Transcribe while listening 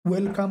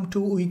Welcome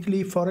to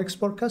weekly Forex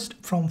podcast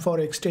from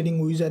Forex Trading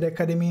Wizard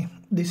Academy.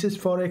 This is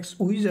Forex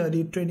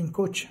Wizard trading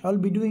coach. I'll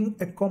be doing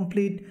a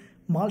complete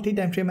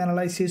multi-time frame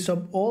analysis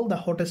of all the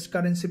hottest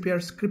currency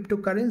pairs,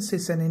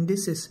 cryptocurrencies and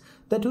indices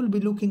that we'll be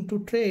looking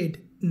to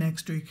trade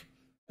next week.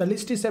 The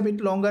list is a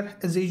bit longer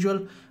as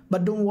usual,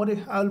 but don't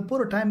worry, I'll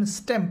put a time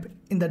stamp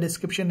in the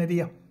description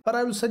area. But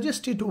I will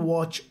suggest you to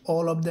watch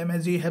all of them.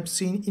 As you have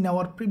seen in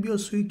our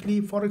previous weekly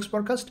Forex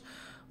podcast,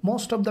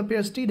 most of the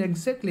pairs did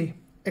exactly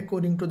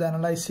according to the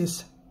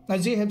analysis.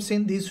 As you have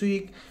seen this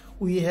week,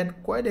 we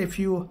had quite a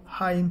few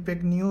high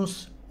impact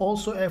news,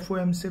 also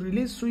FOMC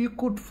release, so you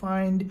could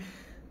find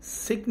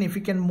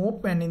significant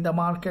movement in the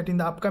market in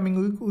the upcoming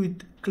week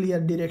with clear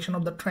direction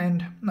of the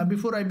trend. Now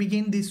before I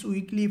begin this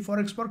weekly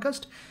Forex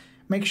forecast,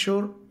 make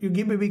sure you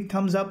give a big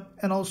thumbs up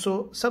and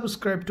also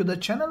subscribe to the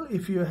channel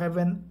if you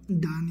haven't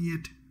done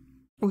yet.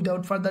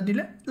 Without further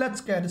delay,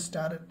 let's get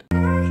started.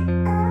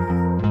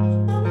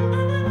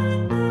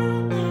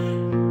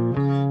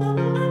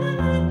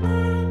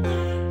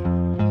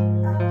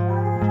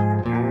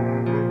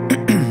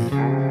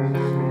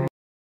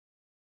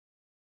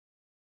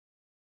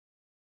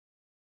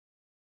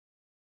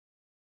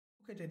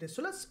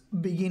 So let's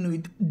begin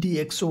with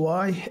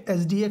DXY,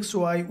 as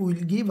DXY will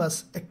give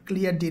us a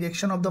clear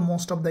direction of the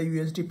most of the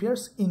USD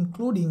pairs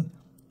including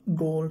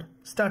gold.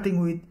 Starting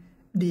with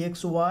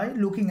DXY,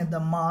 looking at the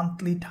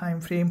monthly time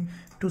frame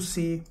to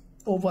see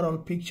overall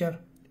picture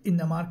in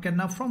the market.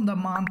 Now from the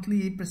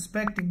monthly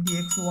perspective,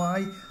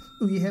 DXY,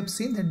 we have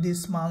seen that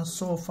this month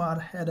so far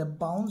had a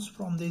bounce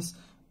from this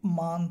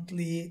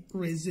monthly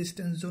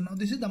resistance zone. Now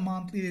this is the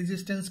monthly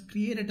resistance,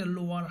 created a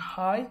lower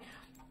high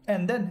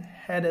and then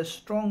had a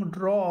strong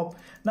drop.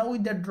 Now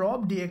with that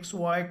drop,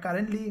 DXY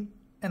currently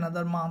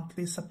another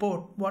monthly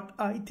support. What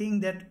I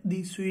think that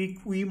this week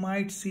we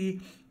might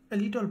see a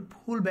little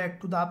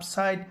pullback to the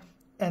upside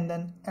and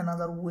then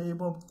another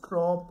wave of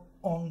drop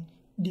on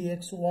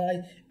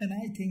DXY, and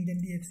I think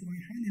that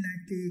DXY highly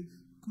likely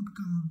could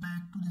come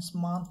back to this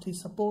monthly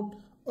support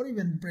or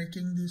even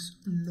breaking this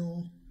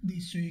low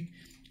this week.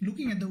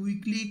 Looking at the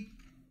weekly,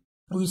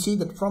 we see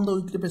that from the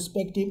weekly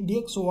perspective,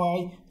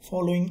 DXY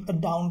following a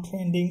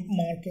downtrending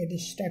market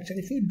structure.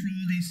 If we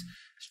draw this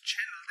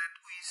channel, that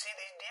we see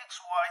the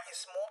DXY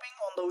is moving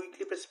on the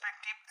weekly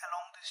perspective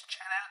along this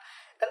channel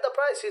and the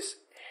price is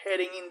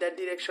heading in that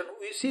direction.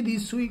 We see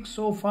this week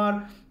so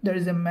far there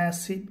is a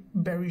massive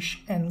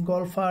bearish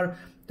engulfer.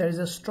 There is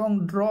a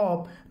strong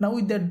drop. Now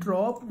with that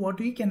drop,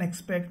 what we can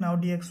expect now,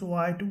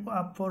 DXY to go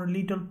up for a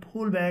little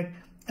pullback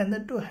and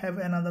then to have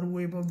another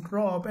wave of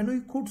drop, and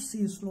we could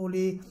see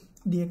slowly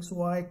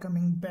DXY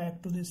coming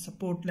back to this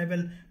support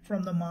level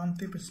from the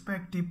monthly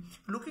perspective.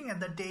 Looking at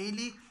the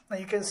daily, now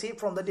you can see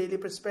from the daily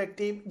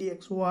perspective,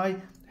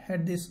 DXY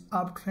had this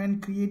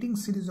uptrend, creating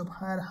series of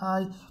higher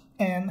high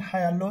and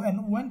higher low,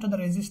 and went to the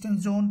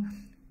resistance zone,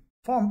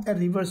 formed a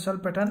reversal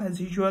pattern as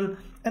usual,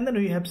 and then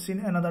we have seen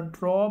another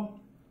drop,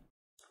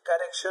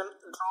 correction,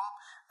 drop.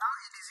 Now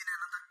it is in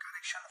another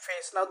correction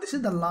phase. Now this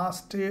is the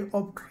last day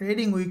of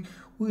trading week,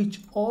 which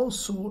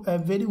also a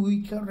very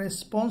weak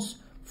response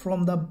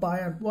from the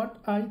buyer. What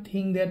I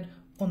think that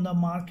on the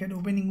market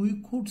opening,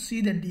 we could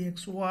see the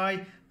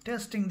DXY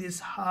testing this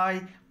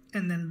high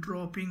and then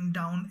dropping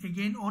down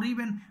again, or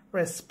even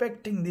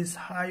respecting this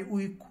high.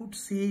 We could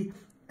see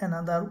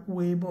another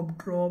wave of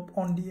drop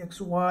on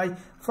DXY.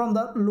 From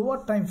the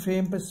lower time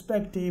frame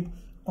perspective,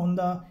 on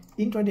the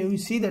intraday, we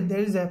see that there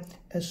is a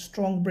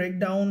strong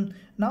breakdown.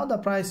 Now the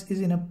price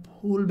is in a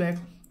pullback.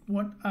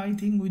 What I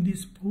think with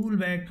this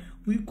pullback,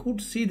 we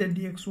could see the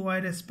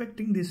DXY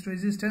respecting this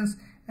resistance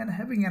and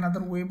having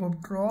another wave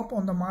of drop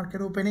on the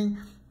market opening.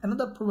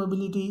 Another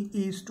probability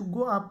is to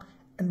go up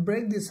and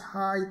break this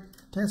high,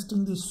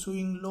 testing this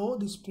swing low,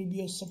 this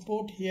previous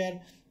support here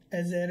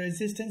as a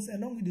resistance,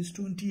 along with this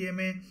 20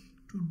 MA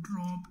to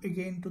drop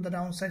again to the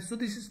downside. So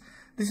this is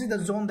the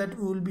zone that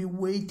we will be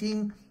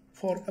waiting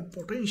for a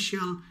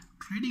potential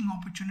trading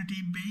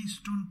opportunity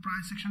based on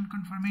price action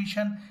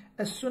confirmation.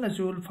 As soon as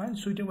you will find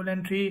suitable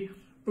entry,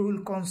 we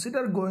will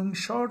consider going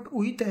short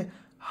with a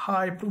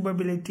high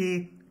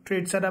probability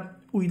trade setup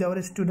with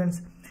our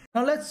students.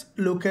 Now let's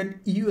look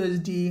at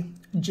USDJPY,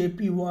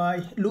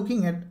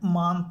 looking at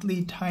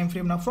monthly time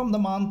frame. Now from the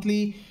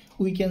monthly,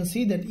 we can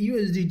see that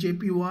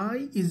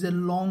USDJPY is a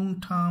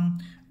long-term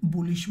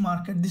bullish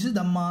market. This is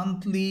the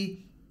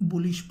monthly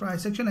bullish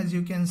price action. As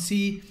you can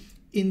see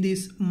in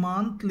this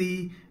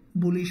monthly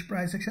bullish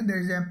price action, there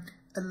is a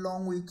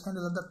long wick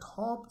candle at the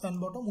top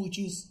and bottom, which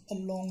is a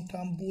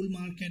long-term bull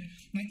market.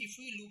 Now if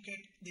we look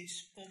at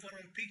this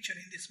overall picture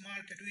in this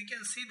market, we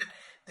can see that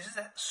this is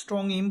a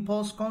strong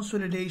impulse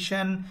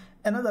consolidation,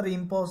 another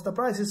impulse. The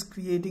price is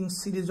creating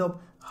series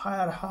of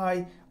higher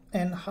high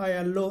and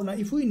higher low. Now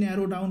if we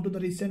narrow down to the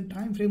recent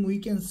time frame, we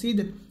can see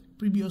that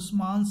previous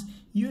months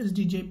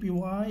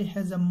USDJPY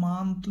has a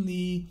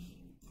monthly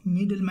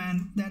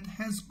middleman that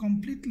has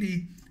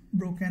completely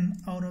broken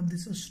out of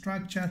this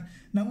structure.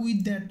 Now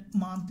with that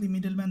monthly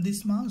middleman,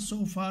 this month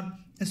so far,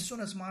 as soon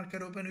as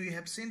market open, we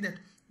have seen that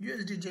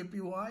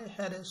USDJPY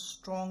had a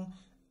strong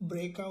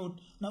breakout.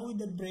 Now with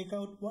that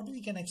breakout, what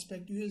we can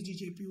expect?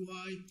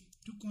 USDJPY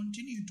to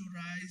continue to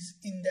rise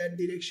in that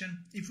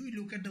direction. If we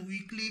look at the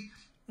weekly,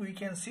 we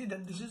can see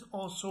that this is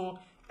also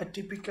a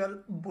typical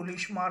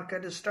bullish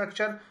market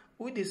structure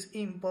with this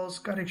impulse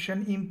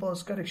correction.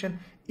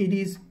 It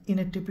is in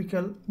a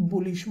typical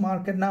bullish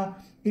market. Now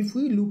if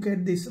we look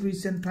at this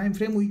recent time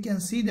frame, we can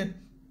see that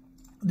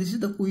this is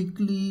the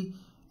weekly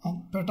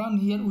pattern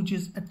here, which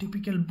is a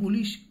typical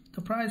bullish.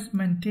 The price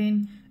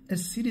maintained a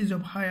series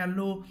of higher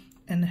low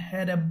and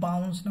had a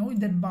bounce. Now with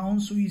that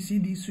bounce, we see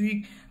this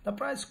week the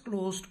price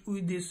closed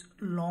with this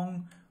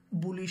long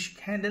bullish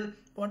candle.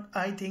 What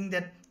I think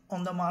that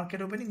on the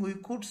market opening, we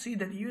could see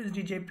that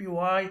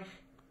USDJPY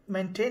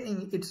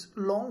maintaining its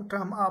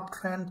long-term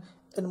uptrend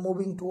and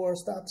moving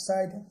towards the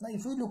upside. Now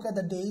if we look at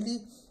the daily,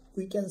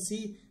 we can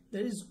see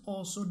there is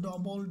also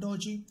double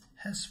doji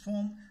has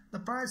formed. The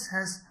price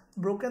has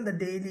broken the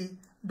daily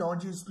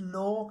doji's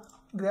low,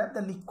 grabbed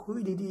the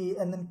liquidity,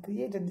 and then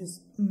created this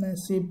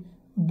massive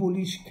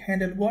bullish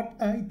candle. What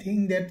I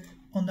think that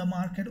on the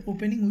market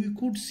opening, we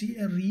could see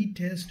a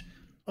retest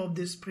of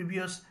this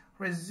previous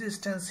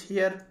resistance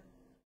here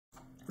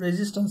as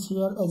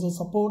a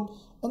support,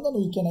 and then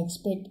we can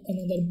expect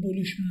another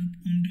bullish move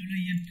on dollar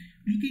yen.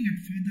 Looking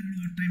at further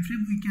lower time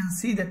frame, we can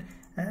see that,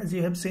 as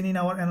you have seen in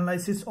our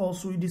analysis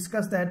also, we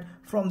discussed that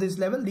from this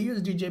level the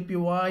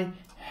USDJPY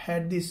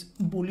had this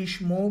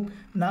bullish move.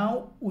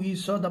 Now we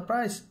saw the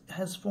price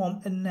has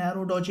formed a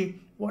narrow doji.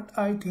 What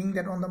I think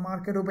that on the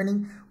market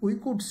opening, we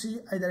could see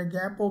either a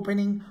gap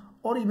opening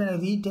or even a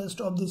retest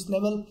of this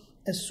level.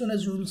 As soon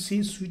as we will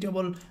see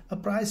suitable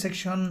price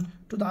action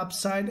to the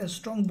upside, a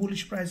strong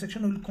bullish price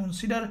action, we will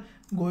consider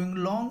going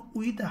long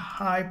with a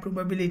high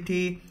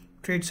probability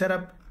trade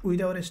setup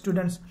with our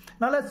students.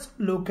 Now let's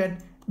look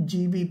at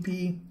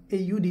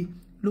GBPAUD,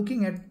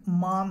 looking at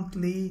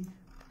monthly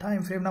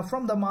time frame. Now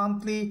from the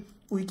monthly,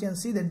 we can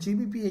see that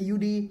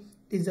GBPAUD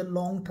is a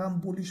long-term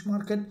bullish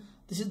market.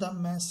 This is the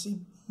massive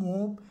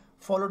move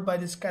followed by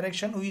this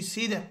correction. We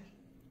see that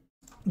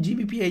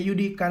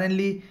GBPAUD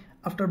currently,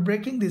 after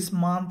breaking this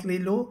monthly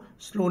low,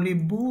 slowly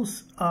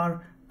bulls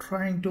are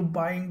trying to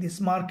buying this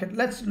market.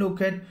 Let's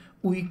look at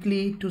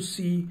weekly to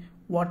see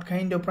what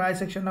kind of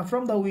price action. Now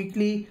from the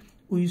weekly,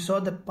 we saw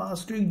that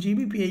past week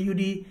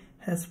GBPAUD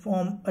has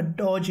formed a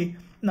doji.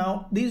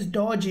 Now this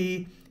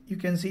doji, you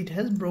can see it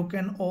has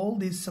broken all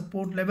this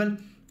support level.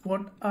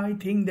 What I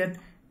think that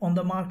on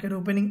the market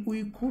opening,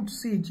 we could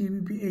see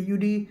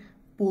GBPAUD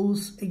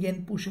pulls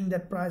again, pushing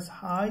that price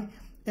high.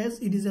 As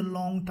it is a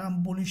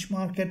long-term bullish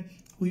market,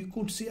 we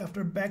could see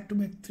after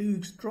back-to-back 3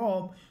 weeks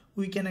drop,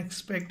 we can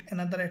expect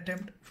another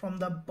attempt from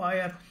the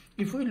buyer.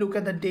 If we look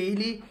at the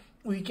daily,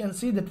 we can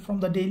see that from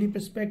the daily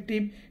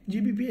perspective,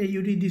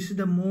 GBPAUD, this is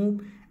the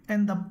move,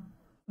 and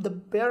the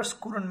bears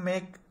couldn't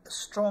make a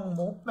strong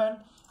movement.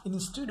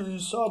 Instead, we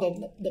saw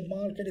that the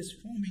market is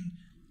forming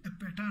a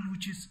pattern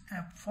which is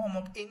a form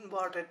of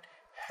inverted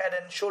head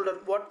and shoulder.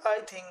 What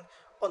I think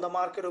on the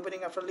market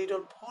opening, after a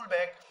little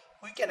pullback,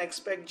 we can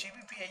expect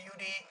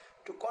GBPAUD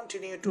to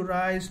continue to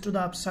rise to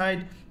the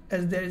upside,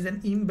 as there is an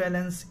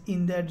imbalance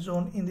in that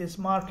zone in this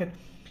market.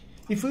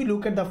 If we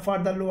look at the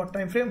further lower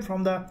time frame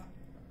from the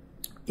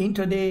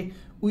intraday,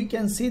 we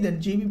can see that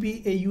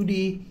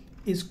GBPAUD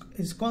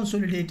is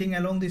consolidating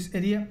along this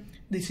area.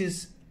 This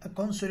is a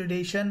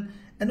consolidation,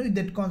 and with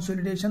that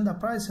consolidation, the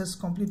price has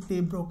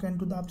completely broken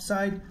to the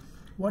upside.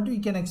 What we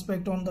can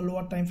expect on the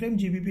lower time frame,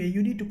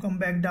 GBPAUD to come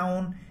back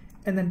down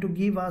and then to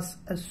give us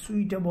a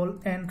suitable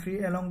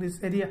entry along this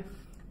area.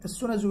 As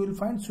soon as we will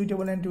find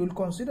suitable entry, we will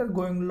consider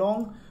going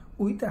long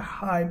with a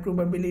high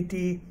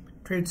probability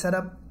trade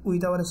setup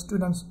with our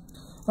students.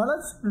 Now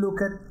let's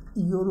look at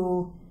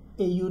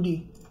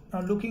EUROAUD.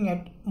 Now looking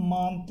at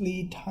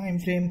monthly time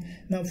frame.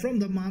 Now from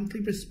the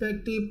monthly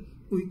perspective,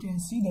 we can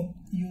see that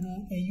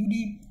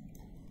EUROAUD,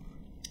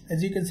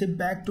 as you can see,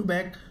 back to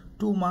back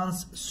 2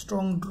 months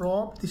strong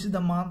drop. This is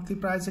the monthly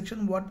price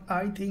action. What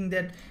I think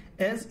that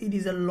as it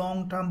is a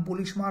long-term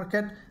bullish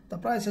market, the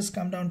price has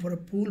come down for a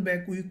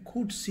pullback. We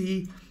could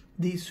see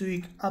this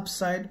week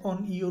upside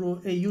on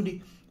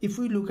EUROAUD. If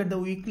we look at the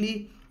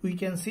weekly, we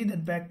can see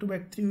that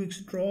back-to-back 3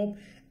 weeks drop.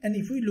 And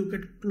if we look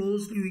at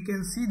closely, we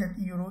can see that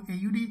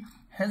EUROAUD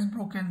has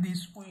broken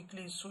this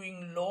weekly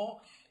swing low,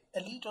 a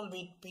little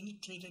bit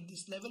penetrated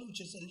this level, which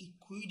is a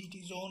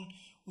liquidity zone.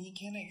 We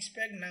can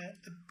expect now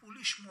a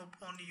bullish move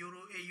on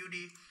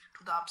EUROAUD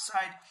to the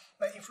upside.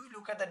 But if we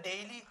look at the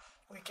daily,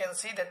 we can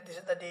see that this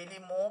is the daily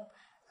move,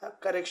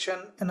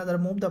 correction, another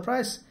move. The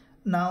price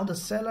now, the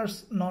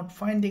sellers not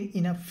finding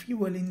enough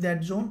fuel in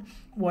that zone.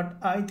 What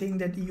I think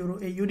that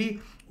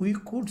EUROAUD, we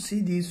could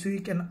see this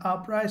week an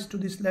uprise to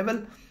this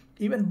level,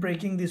 even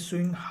breaking this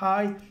swing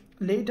high.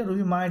 Later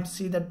we might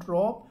see the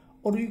drop,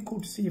 or we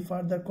could see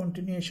further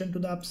continuation to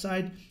the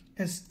upside.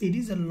 As it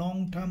is a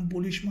long-term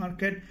bullish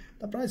market,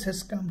 the price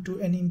has come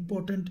to an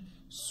important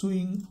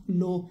swing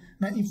low.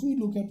 Now if we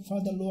look at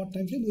further lower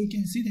time frame, we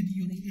can see that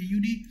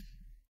EUROAUD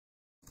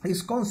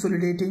is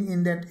consolidating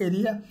in that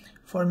area.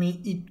 For me,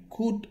 it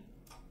could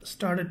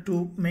started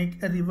to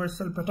make a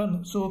reversal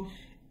pattern. So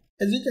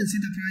As you can see,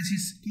 the price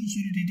is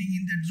consolidating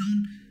in that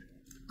zone.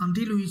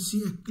 Until we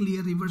see a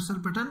clear reversal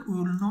pattern, we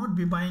will not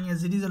be buying,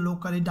 as it is a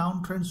locally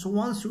downtrend. So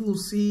once we will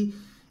see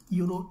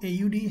Euro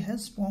AUD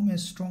has formed a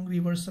strong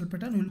reversal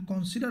pattern, we will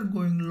consider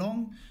going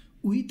long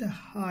with a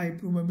high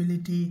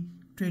probability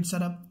trade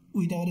setup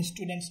with our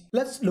students.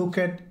 Let's look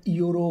at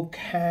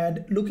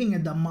EURCAD, looking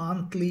at the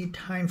monthly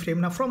time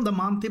frame. Now from the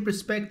monthly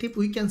perspective,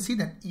 we can see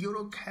that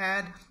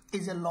EURCAD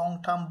is a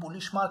long-term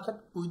bullish market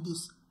with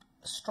this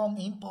strong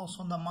impulse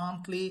on the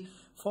monthly,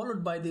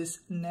 followed by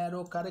this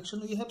narrow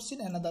correction. We have seen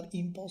another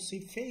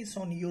impulsive phase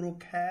on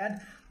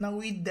EURCAD. Now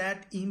with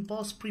that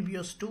impulse,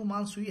 previous 2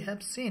 months we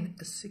have seen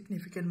a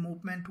significant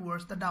movement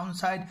towards the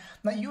downside.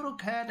 Now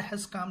EURCAD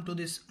has come to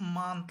this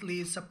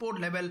monthly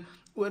support level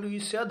where we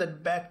saw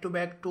that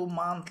back-to-back 2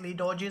 monthly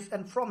dodges,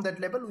 and from that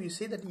level we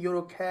see that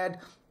EURCAD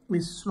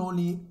is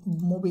slowly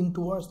moving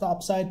towards the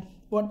upside.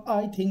 What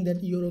I think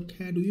that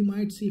EURCAD, we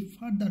might see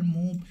further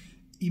move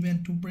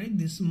even to break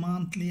this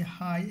monthly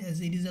high,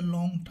 as it is a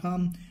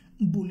long-term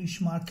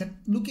bullish market.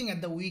 Looking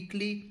at the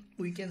weekly,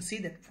 we can see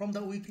that from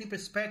the weekly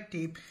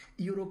perspective,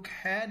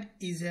 EURCAD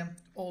is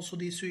also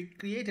this week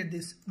created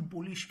this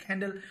bullish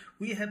candle.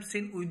 We have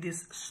seen with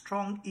this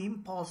strong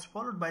impulse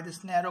followed by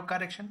this narrow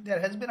correction. There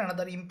has been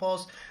another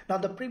impulse. Now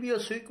the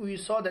previous week we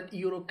saw that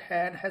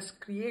EURCAD has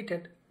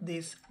created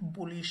this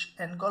bullish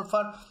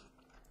engulfer.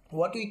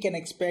 What we can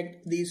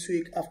expect this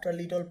week after a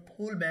little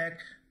pullback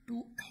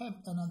to have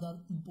another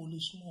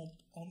bullish move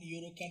on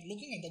EURCAD.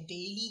 Looking at the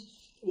daily,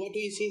 what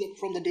we see that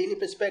from the daily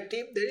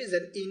perspective, there is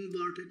an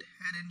inverted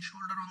head and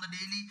shoulder on the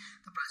daily.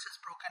 The price is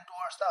broken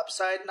towards the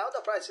upside. Now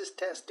the price is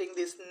testing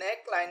this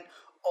neckline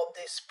of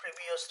this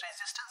previous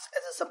resistance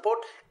as a support,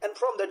 and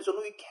from that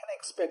zone we can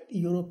expect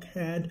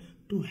EURCAD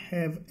to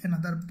have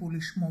another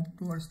bullish move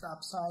towards the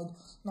upside.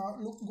 Now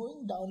look,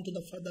 going down to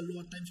the further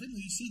lower time frame,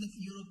 we see that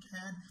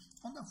EURCAD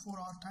on the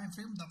 4-hour time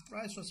frame, the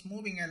price was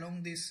moving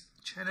along this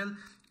channel,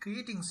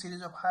 creating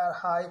series of higher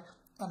high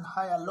and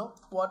higher low.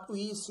 What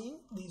we see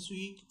this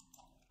week,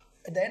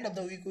 at the end of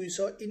the week, we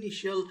saw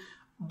initial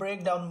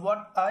breakdown.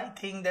 What I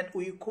think that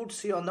we could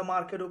see on the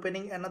market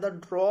opening another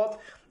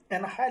drop,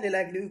 and highly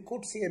likely we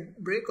could see a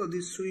break of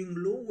this swing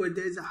low where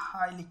there is a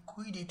high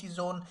liquidity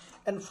zone,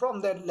 and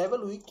from that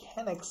level we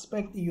can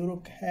expect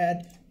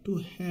EURCAD to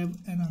have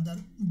another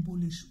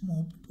bullish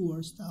move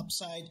towards the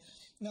upside.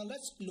 Now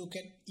let's look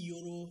at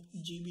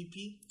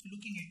EURGBP,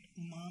 looking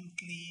at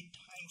monthly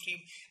time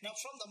frame. Now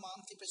from the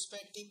monthly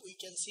perspective, we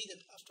can see that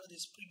after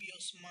this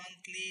previous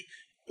monthly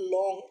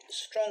long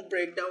strong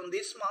breakdown,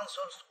 this month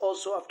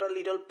also after a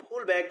little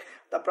pullback,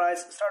 the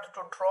price started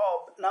to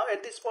drop. Now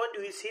at this point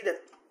we see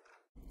that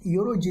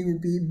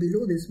EURGBP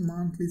below this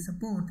monthly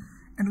support,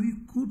 and we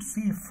could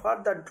see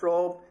further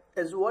drop,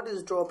 as what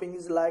is dropping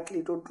is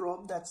likely to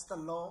drop. That's the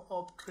law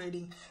of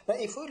trading. Now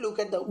if we look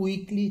at the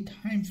weekly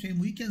time frame,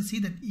 we can see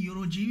that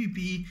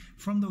EURGBP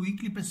from the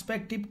weekly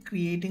perspective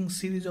creating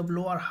series of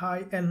lower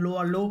high and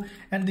lower low,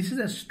 and this is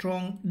a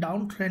strong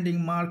downtrending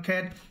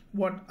market.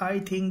 What I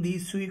think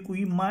this week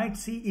we might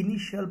see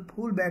initial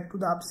pullback to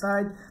the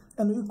upside,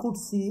 and we could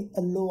see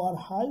a lower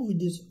high with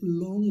this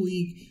long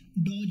week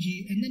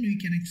doji, and then we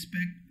can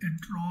expect a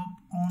drop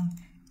on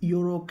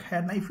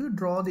EURCAD. Now if you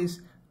draw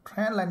this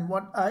trend line,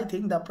 what I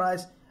think the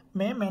price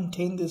may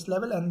maintain this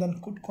level and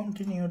then could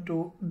continue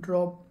to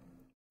drop.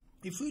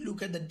 If we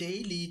look at the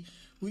daily,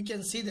 we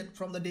can see that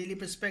from the daily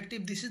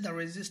perspective, this is the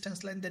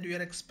resistance line that we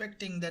are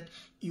expecting that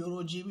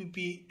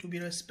EURGBP to be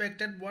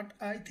respected. What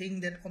I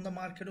think that on the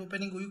market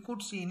opening, we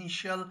could see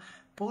initial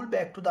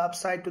pullback to the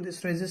upside to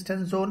this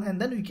resistance zone,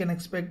 and then we can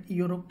expect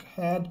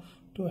EURCAD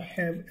to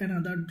have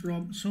another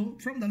drop. So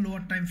from the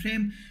lower time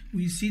frame,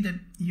 we see that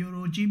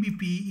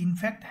EURGBP in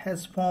fact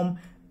has formed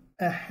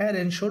a head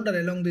and shoulder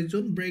along the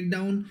zone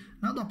breakdown.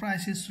 Now the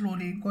price is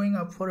slowly going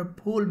up for a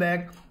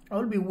pullback. I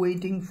will be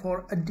waiting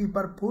for a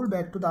deeper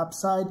pullback to the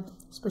upside,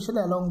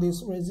 especially along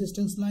this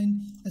resistance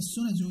line. As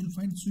soon as we will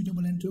find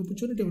suitable entry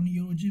opportunity on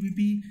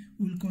EURGBP,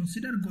 we will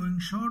consider going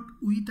short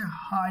with a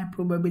high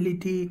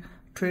probability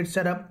trade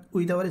setup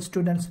with our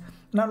students.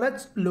 Now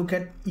let's look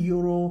at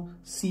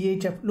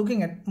EURCHF,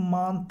 looking at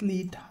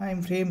monthly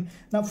time frame.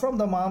 Now from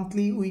the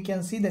monthly, we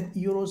can see that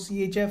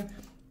EURCHF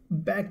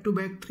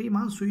back-to-back 3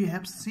 months we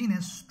have seen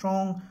a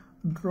strong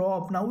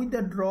drop. Now with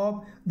the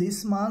drop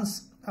this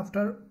month,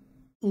 after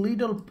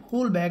little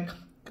pullback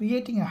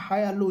creating a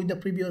higher low in the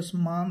previous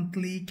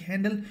monthly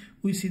candle,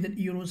 we see that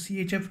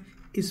EURCHF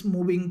is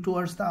moving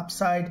towards the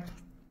upside. As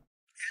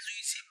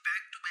we see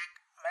back-to-back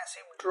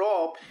massive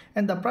drop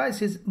and the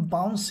price is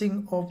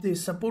bouncing off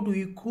this support,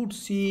 we could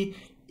see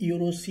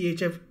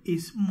EURCHF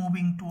is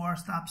moving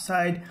towards the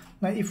upside.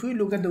 Now if we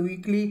look at the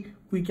weekly,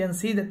 we can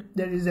see that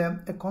there is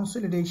a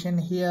consolidation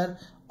here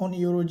on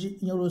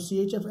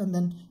EURCHF, and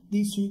then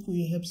this week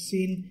we have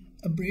seen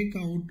a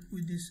breakout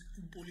with this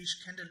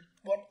bullish candle.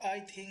 What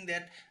I think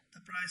that the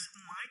price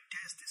might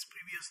test this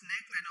previous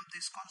neckline of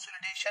this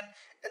consolidation,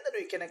 and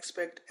then we can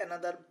expect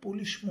another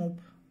bullish move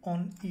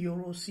on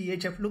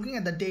EURCHF. Looking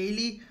at the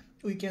daily,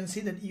 we can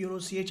see that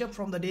EURCHF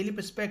from the daily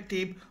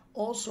perspective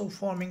also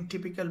forming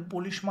typical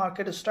bullish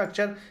market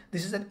structure.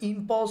 This is an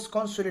impulse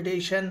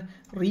consolidation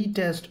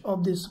retest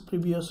of this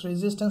previous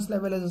resistance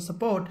level as a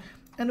support,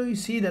 and we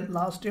see that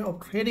last day of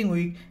trading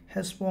week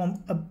has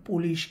formed a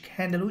bullish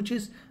candle, which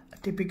is a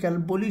typical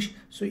bullish.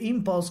 So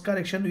impulse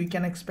correction, we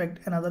can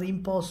expect another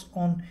impulse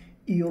on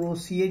Euro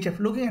CHF.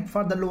 Looking at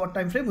further lower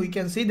time frame, we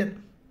can see that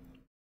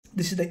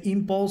this is the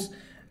impulse.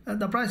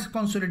 The price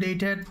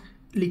consolidated,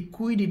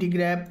 liquidity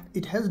grab,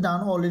 it has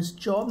done all its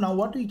job. Now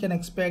what we can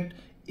expect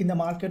in the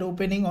market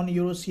opening on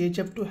Euro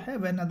CHF to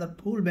have another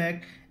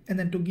pullback and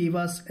then to give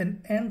us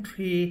an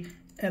entry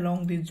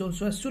along this zone.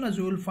 So as soon as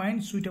we will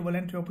find suitable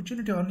entry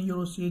opportunity on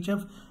Euro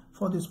CHF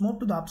for this move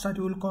to the upside,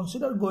 we will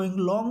consider going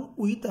long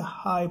with a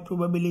high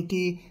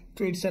probability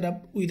trade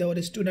setup with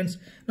our students.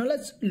 Now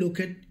let's look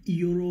at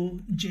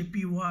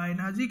EURJPY.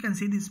 Now as you can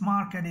see, this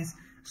market is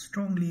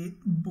strongly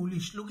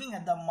bullish. Looking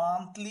at the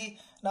monthly,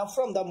 now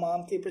from the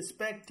monthly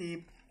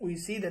perspective, we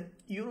see that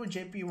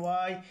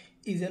EURJPY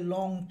is a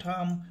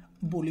long-term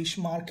bullish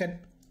market.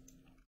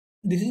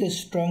 This is a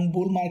strong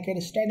bull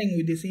market starting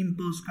with this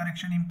impulse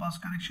correction. The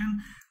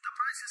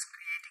price is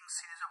creating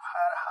series of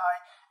higher high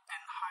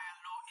and higher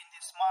low in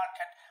this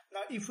market.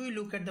 Now if we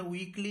look at the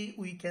weekly,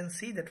 we can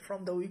see that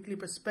from the weekly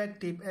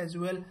perspective as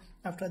well,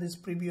 after this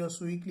previous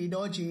weekly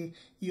doji,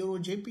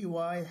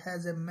 EURJPY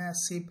has a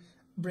massive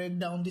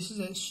breakdown. This is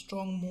a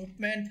strong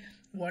movement.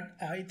 What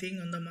I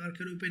think on the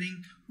market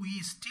opening, we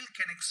still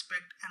can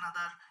expect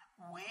another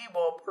wave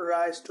of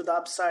rise to the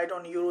upside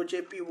on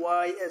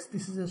EURJPY, as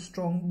this is a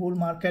strong bull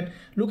market.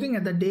 Looking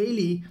at the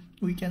daily,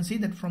 we can see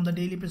that from the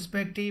daily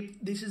perspective,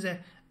 this is a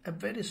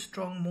very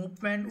strong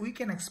movement. We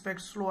can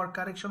expect slower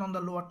correction on the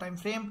lower time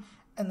frame,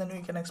 and then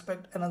we can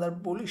expect another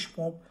bullish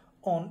move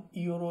on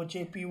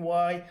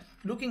EURJPY.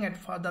 Looking at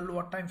further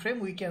lower time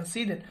frame, we can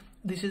see that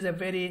this is a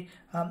very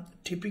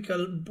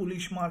typical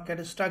bullish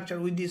market structure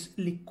with this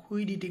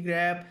liquidity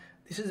grab.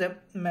 This is a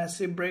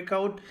massive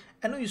breakout,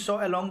 and we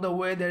saw along the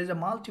way there is a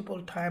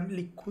multiple time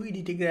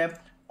liquidity grab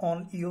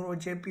on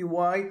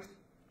EURJPY.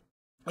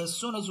 As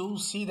soon as we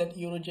see that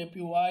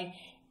EURJPY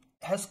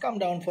has come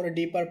down for a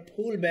deeper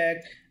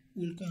pullback,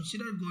 we'll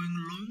consider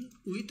going long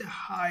with a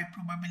high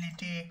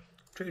probability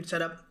trade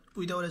setup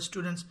with our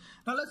students.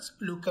 Now let's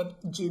look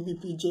at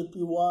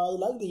GBPJPY.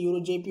 Like the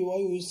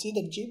EURJPY, we see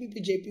that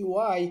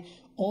GBPJPY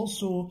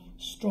also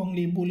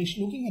strongly bullish.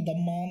 Looking at the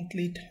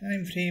monthly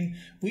time frame,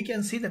 we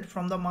can see that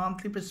from the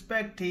monthly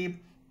perspective,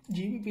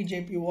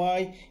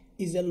 GBPJPY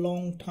is a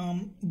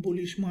long-term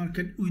bullish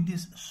market with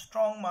this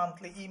strong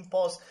monthly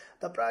impulse.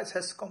 The price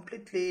has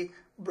completely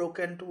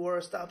broken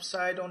towards the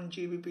upside on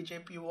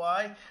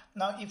GBPJPY.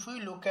 Now if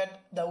we look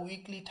at the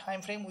weekly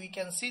time frame, we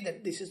can see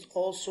that this is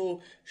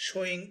also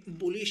showing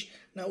bullish.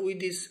 Now with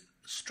this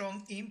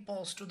strong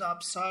impulse to the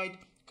upside,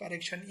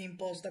 correction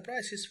impulse, the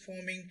price is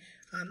forming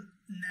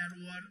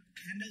narrower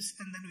candles,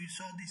 and then we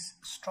saw this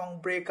strong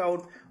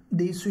breakout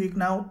this week.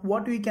 Now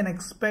what we can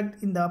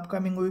expect in the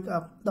upcoming week,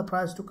 the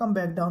price to come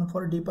back down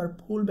for a deeper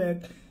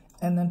pullback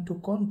and then to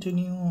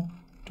continue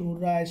to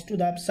rise to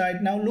the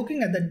upside. Now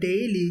looking at the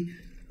daily,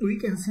 we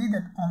can see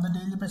that on the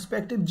daily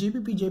perspective,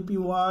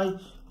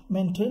 GBPJPY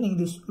maintaining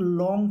this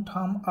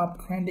long-term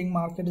uptrending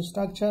market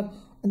structure,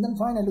 and then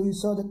finally we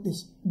saw that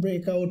this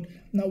breakout.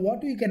 Now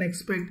what we can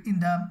expect in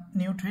the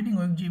new trading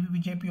week,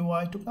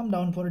 GBPJPY to come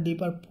down for a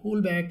deeper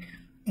pullback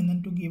and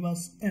then to give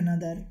us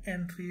another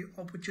entry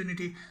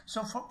opportunity.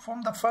 So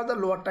from the further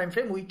lower time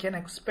frame, we can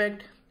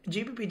expect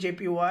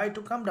GBPJPY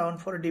to come down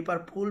for a deeper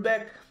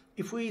pullback.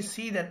 If we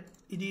see that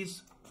it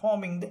is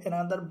forming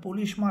another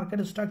bullish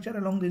market structure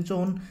along the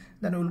zone,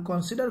 then we will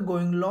consider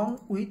going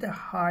long with a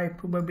high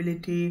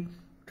probability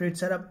trade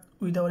setup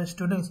with our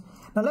students.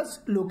 Now let's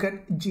look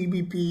at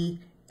GBPNZD.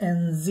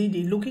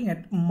 Looking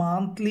at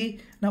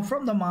monthly, now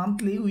from the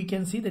monthly, we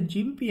can see that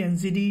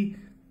GBPNZD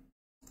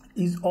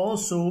is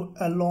also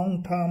a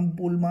long-term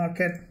bull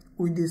market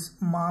with this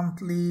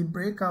monthly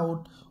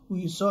breakout.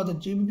 We saw that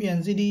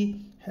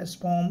GBPNZD has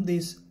formed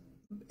this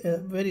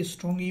very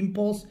strong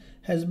impulse,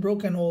 has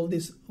broken all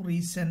this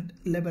recent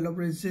level of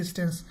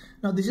resistance.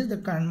 Now this is the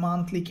current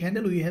monthly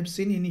candle. We have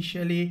seen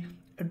initially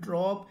a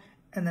drop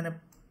and then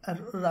a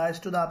rise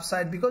to the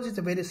upside. Because it's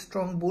a very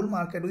strong bull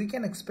market, we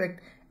can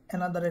expect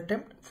another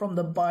attempt from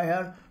the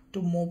buyer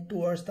to move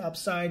towards the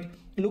upside.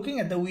 Looking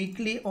at the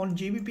weekly on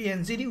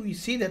GBPNZD, we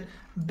see that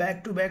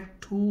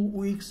back-to-back 2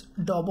 weeks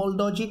double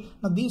doji.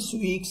 Now this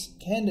week's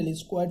candle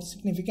is quite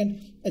significant.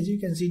 As you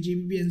can see,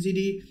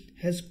 GBPNZD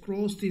has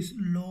crossed this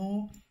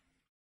low,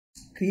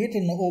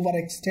 created an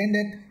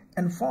overextended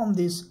and formed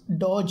this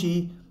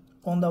doji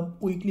on the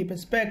weekly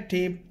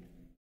perspective.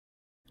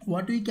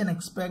 What we can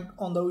expect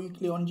on the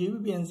weekly on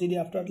GBPNZD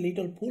after a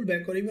little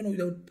pullback or even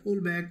without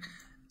pullback,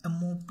 a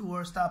move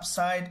towards the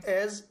upside,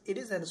 as it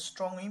is a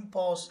strong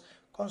impulse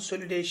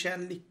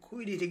consolidation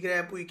liquidity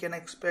grab. We can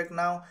expect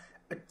now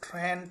a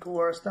trend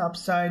towards the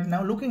upside.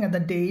 Now looking at the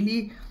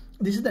daily,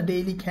 this is the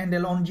daily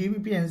candle on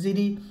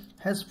GBPNZD,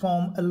 has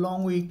formed a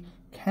long wick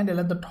candle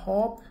at the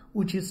top,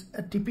 which is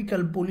a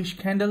typical bullish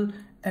candle,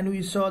 and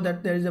we saw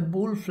that there is a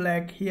bull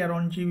flag here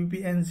on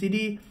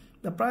GBPNZD.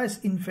 the price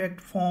in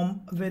fact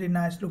form a very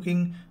nice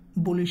looking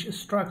bullish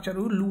structure.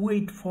 We'll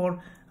wait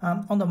for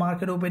on the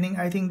market opening.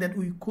 I think that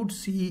we could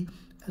see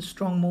a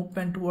strong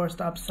movement towards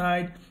the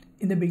upside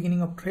in the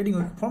beginning of trading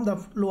week. From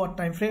the lower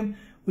time frame,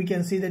 we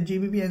can see that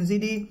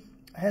GBPNZD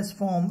has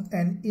formed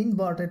an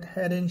inverted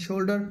head and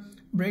shoulder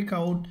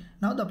breakout.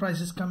 Now the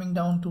price is coming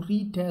down to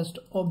retest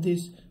of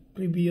this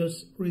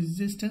previous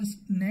resistance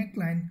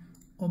neckline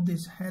of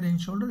this head and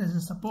shoulder as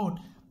a support.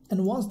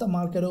 And once the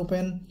market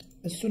open,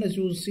 as soon as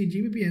you will see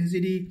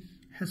GBPNZD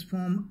has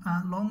formed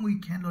a long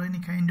week candle or any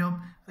kind of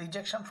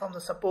rejection from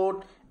the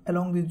support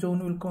along this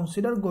zone, will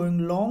consider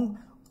going long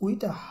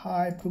with a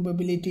high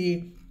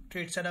probability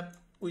trade setup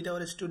with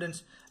our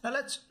students. Now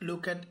let's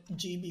look at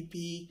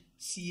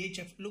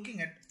GBPCHF, looking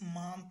at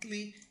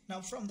monthly.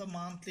 Now from the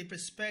monthly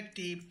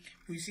perspective,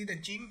 we see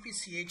that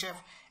GBPCHF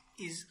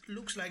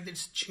looks like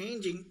it's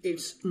changing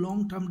its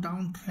long-term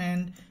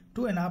downtrend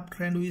to an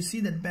uptrend. We see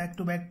that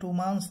back-to-back 2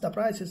 months the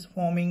price is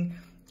forming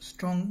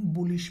strong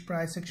bullish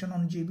price action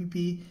on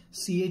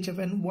GBPCHF,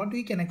 and what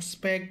we can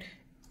expect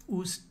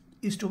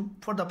is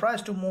for the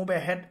price to move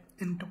ahead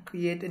and to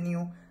create a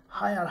new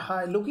higher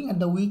high. Looking at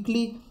the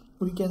weekly,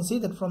 we can see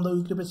that from the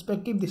weekly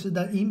perspective, this is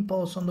the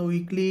impulse on the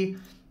weekly,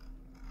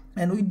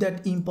 and with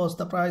that impulse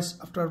the price,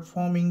 after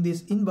forming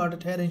this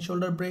inverted head and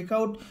shoulder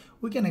breakout,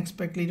 we can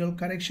expect little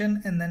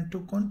correction and then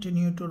to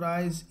continue to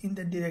rise in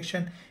that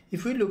direction.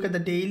 If we look at the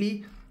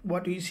daily,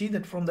 what we see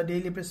that from the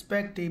daily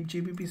perspective,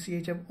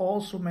 GBPCHF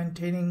also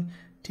maintaining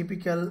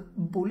typical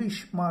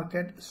bullish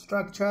market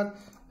structure.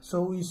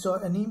 So we saw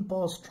an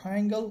impulse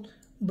triangle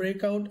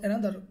breakout,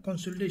 another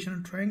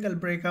consolidation triangle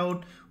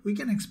breakout. We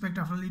can expect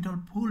after a little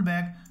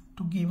pullback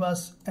to give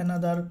us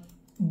another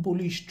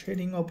bullish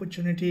trading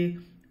opportunity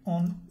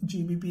on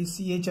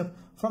GBPCHF.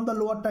 From the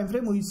lower time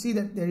frame, we see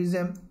that there is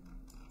a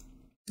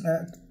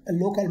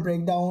local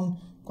breakdown,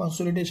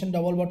 consolidation,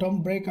 double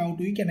bottom breakout.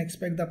 We can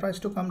expect the price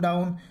to come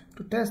down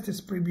to test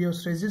this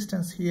previous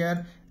resistance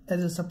here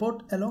as a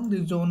support along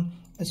this zone.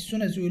 As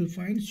soon as we will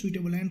find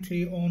suitable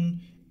entry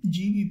on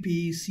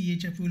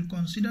GBPCHF, we will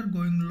consider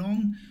going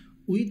long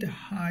with a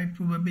high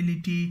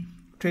probability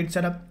trade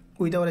setup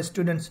with our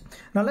students.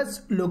 Now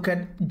let's look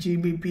at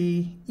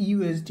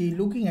GBPUSD,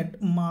 looking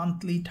at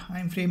monthly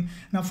time frame.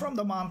 Now from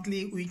the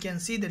monthly, we can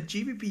see that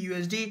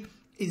GBPUSD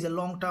is a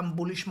long-term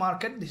bullish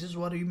market. This is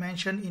what we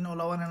mentioned in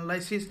all our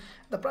analysis.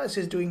 The price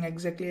is doing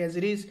exactly as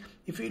it is.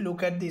 If we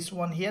look at this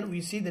one here, we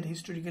see that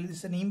historically this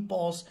is an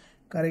impulse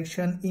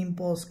correction.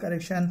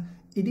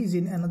 It is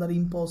in another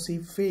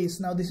impulsive phase.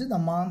 Now this is the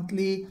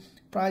monthly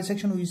price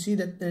action. We see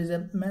that there is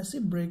a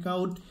massive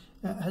breakout,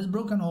 has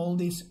broken all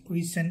this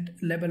recent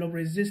level of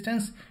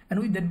resistance, and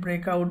with that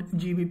breakout,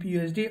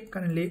 GBPUSD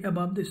currently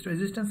above this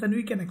resistance, and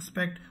we can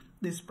expect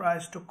this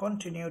price to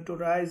continue to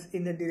rise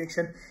in the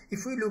direction.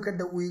 If we look at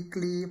the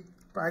weekly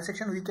price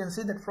action, we can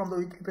see that from the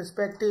weekly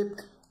perspective,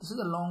 this is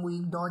a long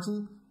week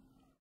doji,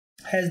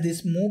 has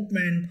this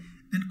movement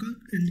and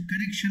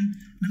correction.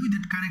 Now with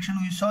that correction,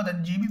 we saw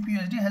that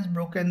GBPUSD has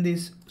broken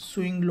this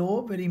swing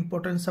low, very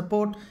important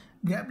support,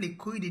 grabbed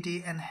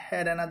liquidity and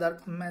had another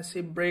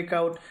massive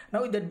breakout.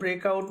 Now with that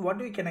breakout, what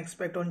we can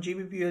expect on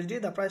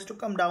GBPUSD, the price to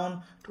come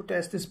down to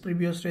test this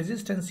previous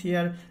resistance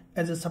here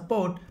as a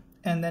support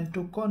and then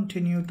to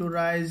continue to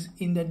rise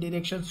in that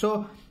direction.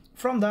 So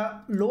from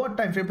the lower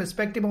time frame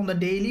perspective, on the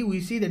daily, we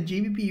see that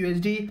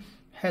GBPUSD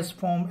has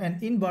formed an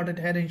inverted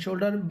head and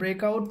shoulder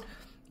breakout.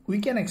 We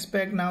can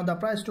expect now the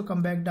price to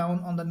come back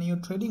down on the new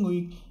trading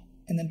week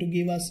and then to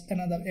give us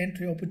another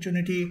entry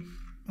opportunity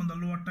on the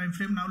lower time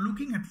frame. Now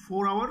looking at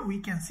 4 hour, we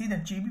can see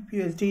that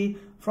GBPUSD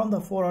from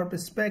the 4 hour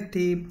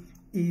perspective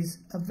is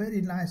a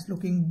very nice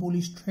looking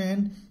bullish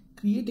trend,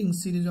 creating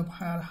series of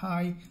higher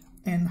high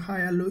and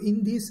higher low.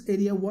 In this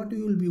area, what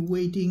we will be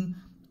waiting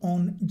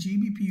on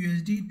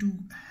GBPUSD to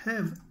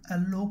have a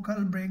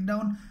local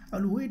breakdown.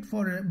 I'll wait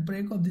for a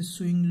break of this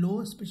swing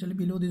low, especially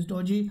below this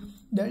doji.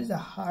 There is a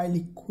high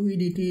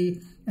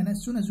liquidity, and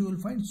as soon as we will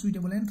find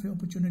suitable entry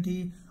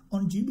opportunity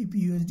on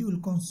GBPUSD, we'll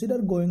consider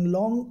going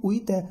long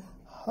with a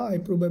high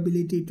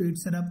probability trade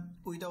setup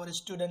with our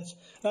students.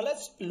 Now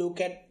let's look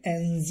at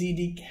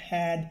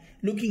NZDCAD,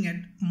 looking at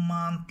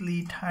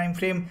monthly time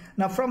frame.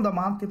 Now from the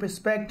monthly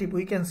perspective,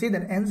 we can see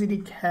that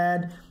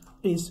NZDCAD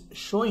is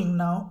showing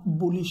now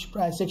bullish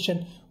price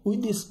action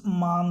with this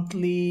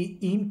monthly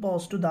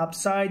impulse to the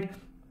upside.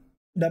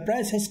 The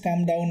price has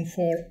come down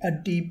for a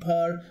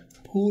deeper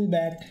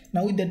pullback.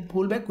 Now with that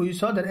pullback, we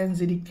saw that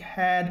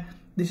NZDCAD,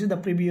 this is the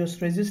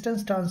previous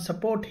resistance turn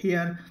support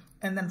here,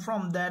 and then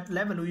from that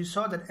level we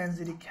saw that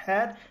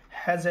NZDCAD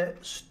has a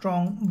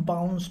strong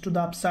bounce to the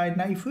upside.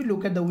 Now if we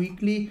look at the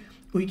weekly,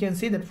 we can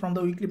see that from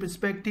the weekly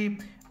perspective,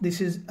 this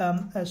is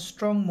a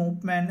strong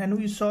movement, and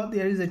we saw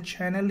there is a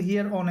channel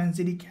here on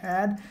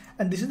NZDCAD,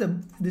 and this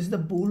is the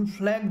bull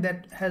flag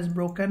that has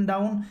broken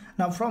down.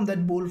 Now from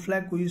that bull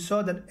flag, we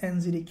saw that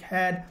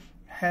NZDCAD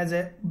has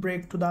a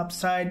break to the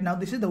upside. Now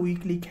this is the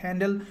weekly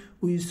candle.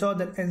 We saw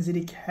that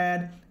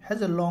NZDCAD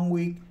has a long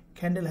week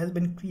candle has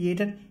been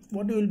created.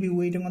 What we will be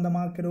waiting on the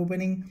market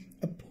opening,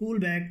 a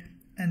pullback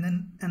and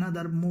then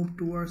another move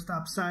towards the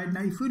upside.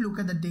 Now if we look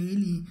at the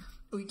daily,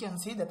 we can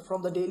see that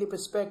from the daily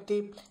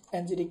perspective,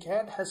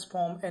 NZDCAD has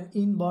formed an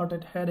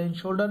inverted head and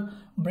shoulder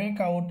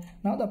breakout.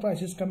 Now the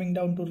price is coming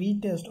down to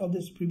retest of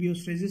this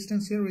previous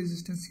resistance here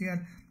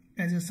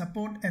as a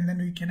support, and then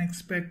we can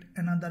expect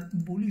another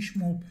bullish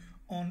move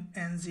on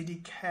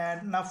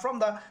NZDCAD. Now from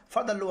the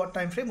further lower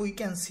time frame, we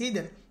can see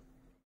that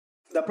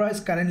the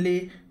price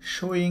currently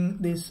showing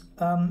this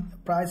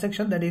price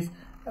action, that is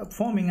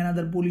forming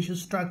another bullish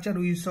structure.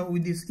 We saw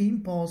with this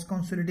impulse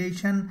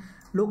consolidation,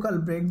 local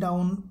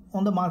breakdown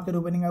on the market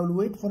opening. I will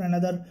wait for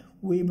another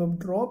wave of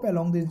drop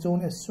along this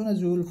zone. As soon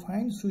as we will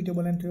find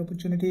suitable entry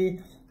opportunity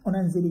on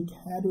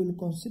NZDCAD, we will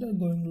consider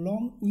going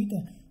long with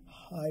a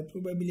high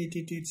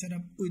probability trade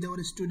setup with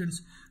our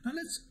students. Now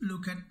let's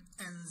look at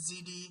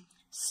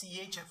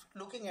NZDCHF,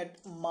 looking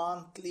at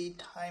monthly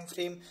time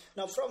frame.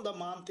 Now from the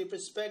monthly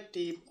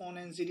perspective on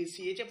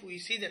NZDCHF, we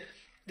see that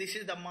this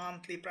is the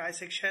monthly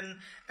price action,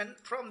 and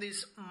from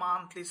this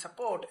monthly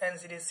support,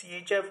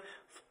 NZDCHF,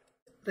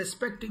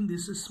 respecting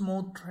this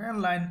smooth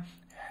trend line,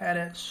 had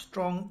a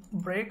strong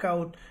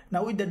breakout.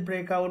 Now with that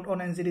breakout on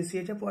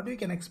NZDCHF, what we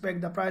can expect,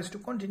 the price to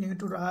continue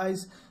to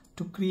rise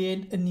to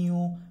create a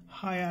new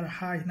higher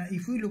high. Now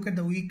if we look at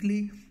the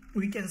weekly,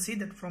 we can see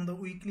that from the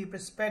weekly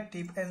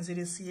perspective,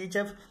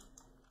 NZDCHF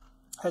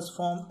has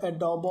formed a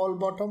double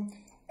bottom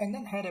and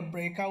then had a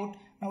breakout.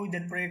 Now with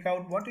that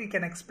breakout, what we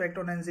can expect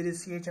on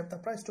NZDCHF, the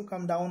price to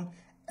come down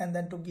and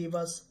then to give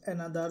us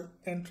another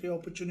entry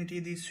opportunity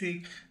this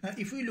week. Now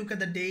if we look at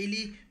the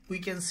daily, we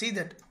can see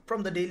that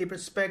from the daily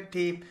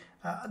perspective,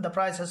 the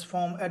price has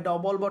formed a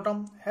double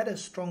bottom, had a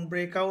strong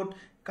breakout,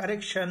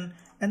 correction,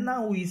 and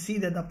now we see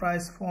that the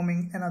price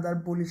forming another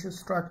bullish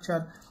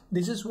structure.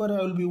 This is where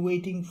I will be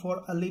waiting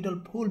for a little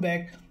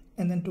pullback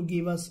and then to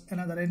give us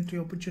another entry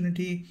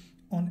opportunity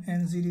on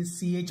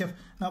NZDCHF.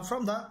 Now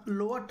from the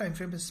lower time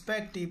frame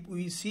perspective,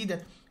 we see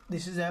that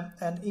this is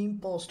an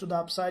impulse to the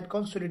upside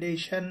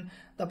consolidation.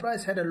 The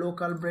price had a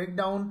local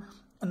breakdown.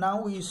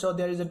 Now we saw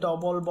there is a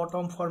double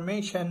bottom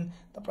formation.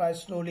 The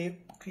price slowly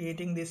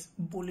creating this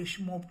bullish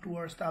move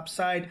towards the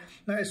upside.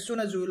 Now as soon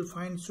as we will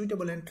find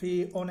suitable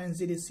entry on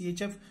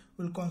NZDCHF,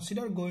 we'll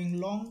consider going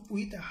long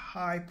with a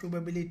high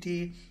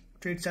probability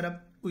trade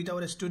setup with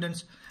our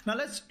students. Now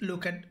let's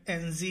look at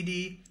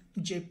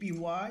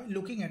NZDJPY,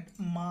 looking at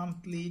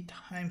monthly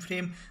time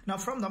frame. Now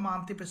from the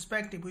monthly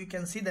perspective, we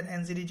can see that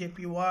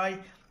NZDJPY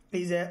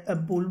is a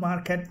bull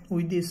market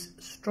with this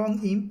strong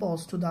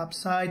impulse to the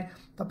upside.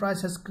 The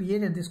price has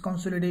created this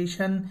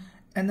consolidation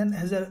and then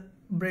has a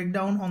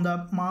breakdown on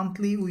the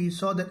monthly. We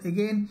saw that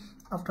again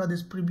after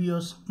this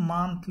previous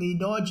monthly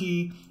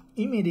doji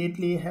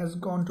immediately has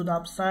gone to the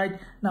upside.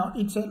 Now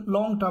it's a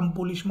long-term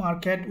bullish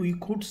market. We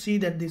could see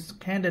that this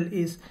candle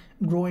is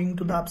growing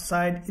to the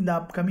upside in the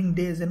upcoming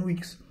days and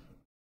weeks.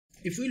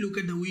 If we look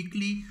at the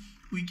weekly,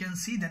 we can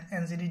see that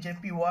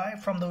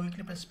NZDJPY from the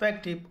weekly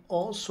perspective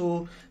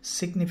also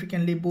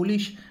significantly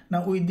bullish.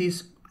 Now with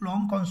this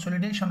long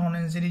consolidation on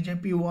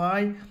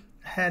NZDJPY,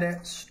 had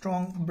a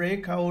strong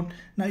breakout.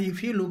 Now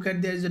if you look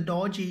at, there is a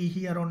doji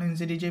here on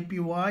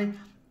NZDJPY.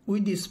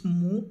 With this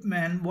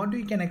movement, what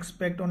we can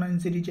expect on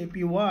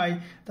NZDJPY,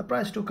 the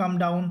price to come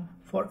down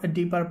for a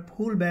deeper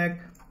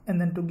pullback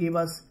and then to give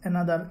us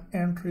another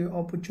entry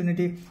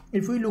opportunity.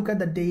 If we look at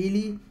the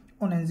daily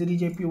on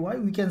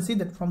NZDJPY, we can see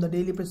that from the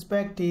daily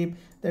perspective,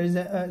 there is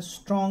a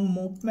strong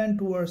movement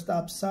towards the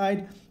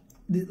upside.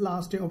 The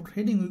last day of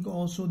trading week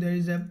also, there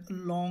is a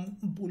long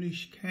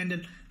bullish candle.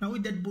 Now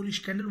with that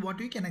bullish candle, what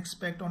we can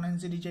expect on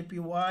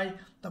NZDJPY,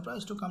 the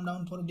price to come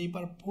down for a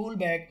deeper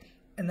pullback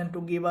and then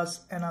to give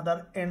us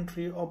another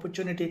entry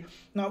opportunity.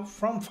 Now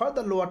from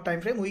further lower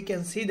time frame, we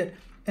can see that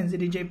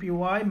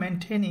NZDJPY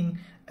maintaining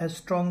a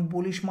strong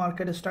bullish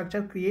market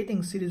structure,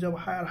 creating series of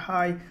higher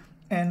high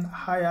and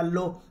higher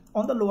low.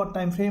 On the lower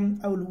time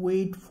frame, I will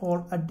wait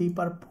for a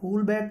deeper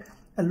pullback.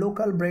 A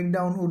local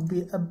breakdown would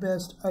be a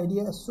best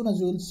idea. As soon as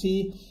we will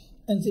see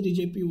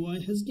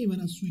NZDJPY has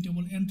given a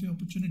suitable entry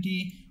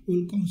opportunity,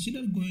 we will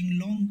consider going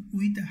long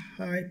with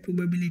a high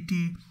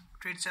probability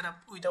trade setup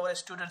with our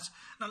students.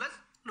 Now let's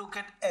look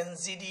at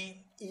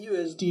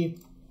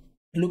NZDUSD,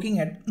 looking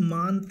at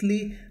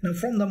monthly. Now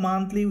from the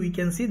monthly, we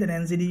can see that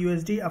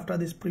NZDUSD after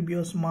this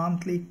previous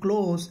monthly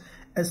close,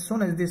 as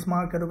soon as this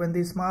market opened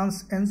this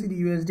month,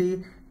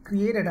 NZDUSD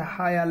created a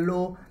higher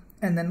low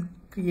and then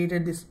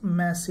created this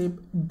massive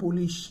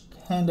bullish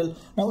candle.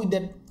 Now with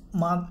that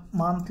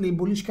monthly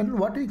bullish candle,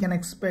 what we can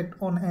expect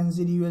on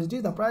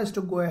NZDUSD, the price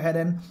to go ahead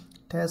and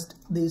test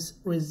this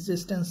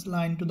resistance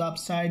line to the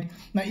upside.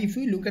 Now if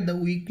we look at the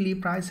weekly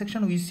price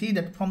action, we see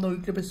that from the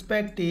weekly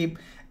perspective,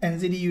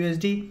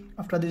 NZDUSD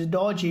after this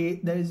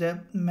doji, there is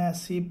a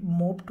massive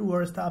move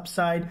towards the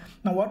upside.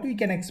 Now what we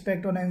can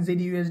expect on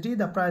NZDUSD,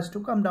 the price to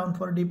come down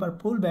for a deeper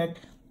pullback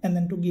and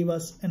then to give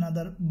us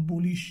another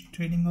bullish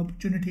trading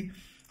opportunity.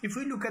 If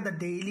we look at the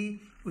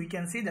daily, we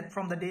can see that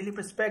from the daily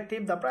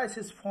perspective, the price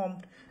has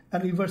formed a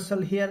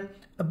reversal here,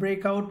 a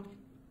breakout,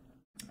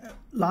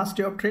 last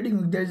day of trading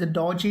week, there is a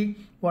dodgy.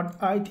 What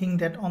I think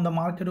that on the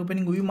market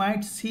opening we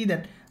might see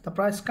that the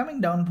price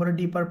coming down for a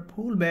deeper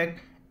pullback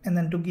and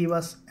then to give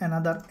us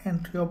another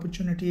entry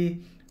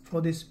opportunity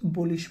for this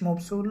bullish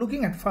move. So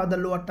looking at further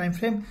lower time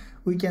frame,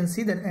 we can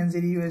see that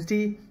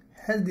NZDUSD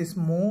has this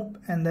move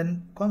and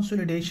then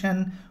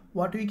consolidation.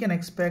 What we can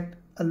expect,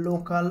 a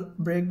local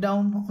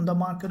breakdown on the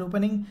market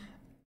opening,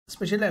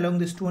 especially along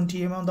this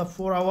 20 EMA on the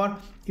 4 hour.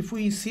 If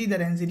we see that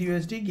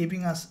NZDUSD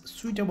giving us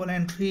suitable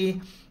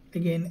entry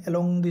again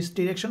along this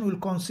direction, we'll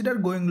consider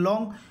going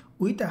long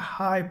with a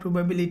high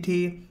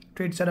probability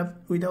trade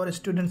setup with our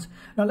students.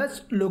 Now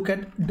let's look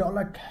at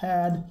dollar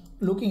CAD.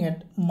 Looking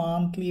at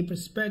monthly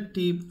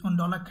perspective on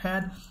dollar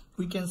CAD,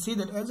 we can see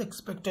that as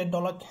expected,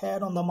 dollar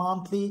CAD on the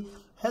monthly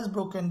has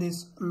broken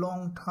this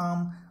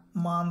long-term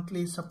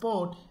monthly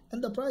support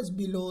and the price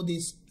below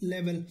this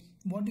level.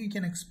 What we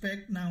can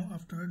expect now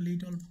after a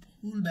little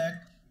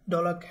pullback,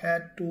 dollar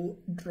CAD to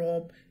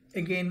drop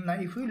again. Now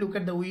if we look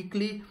at the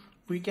weekly,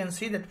 we can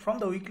see that from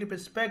the weekly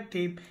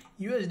perspective,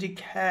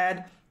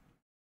 USDCAD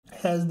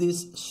has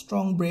this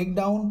strong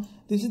breakdown.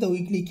 This is the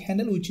weekly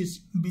candle which is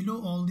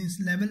below all this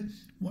level.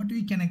 What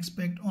we can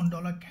expect on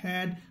dollar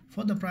CAD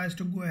for the price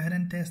to go ahead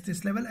and test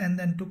this level and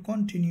then to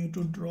continue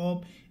to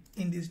drop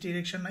in this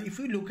direction. Now if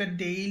we look at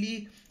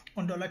daily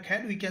on dollar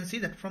CAD, we can see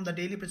that from the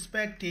daily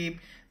perspective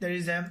there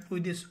is a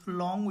with this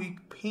long wick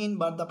pin,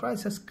 but the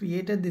price has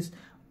created this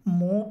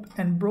move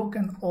and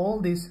broken all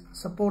this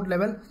support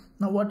level.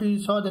 Now what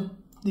we saw that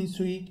this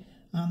week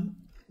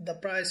the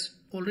price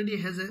already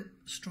has a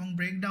strong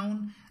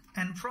breakdown,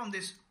 and from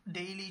this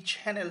daily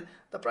channel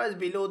the price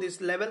below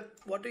this level.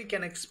 What we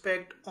can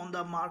expect on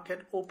the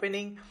market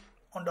opening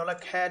on dollar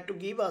CAD to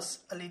give us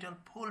a little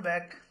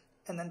pullback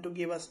and then to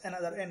give us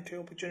another entry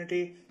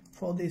opportunity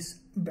for this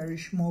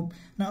bearish move.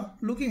 Now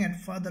looking at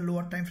further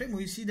lower time frame,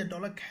 we see the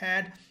dollar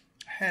CAD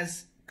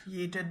has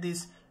created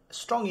this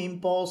strong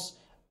impulse,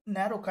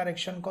 narrow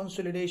correction,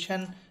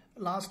 consolidation.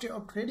 Last day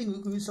of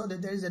trading we saw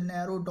that there is a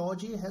narrow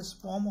doji has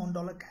formed on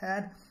dollar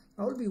CAD.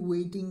 I will be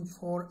waiting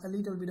for a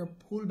little bit of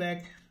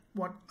pullback.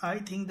 What I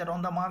think that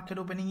on the market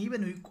opening,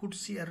 even we could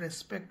see a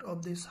respect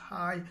of this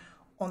high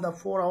on the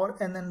 4 hour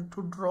and then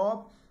to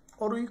drop,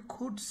 or we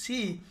could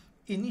see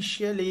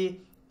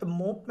initially a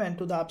movement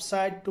to the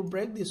upside to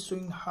break this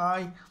swing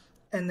high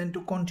and then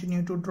to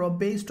continue to drop.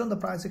 Based on the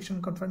price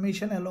action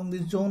confirmation along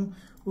this zone,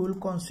 we will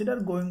consider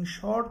going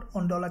short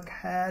on dollar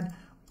CAD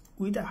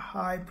with a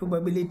high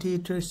probability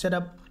trade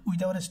setup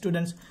with our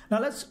students.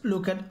 Now let's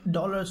look at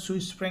dollar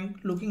Swiss franc.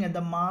 Looking at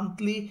the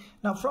monthly,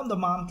 now from the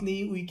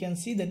monthly we can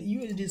see that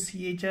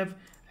USDCHF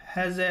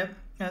has a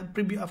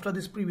after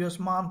this previous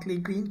monthly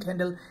green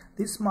candle,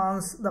 this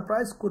month the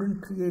price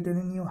couldn't create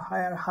any new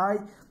higher high,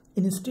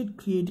 instead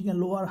creating a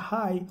lower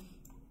high.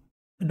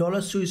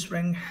 Dollar Swiss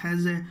franc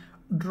has a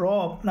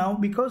drop. Now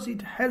because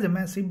it has a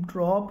massive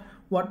drop,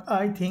 what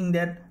I think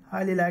that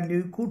highly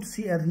likely we could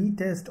see a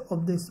retest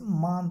of this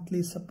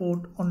monthly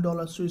support on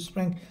dollar Swiss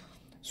franc.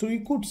 So we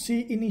could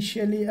see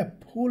initially a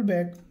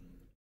pullback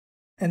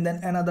and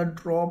then another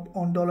drop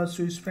on dollar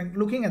Swiss franc.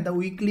 Looking at the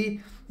weekly,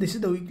 this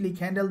is the weekly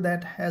candle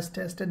that has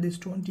tested this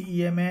 20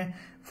 EMA.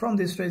 From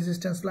this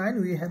resistance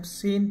line we have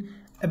seen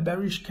a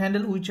bearish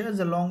candle which has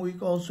a long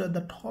wick also at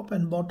the top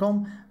and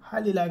bottom.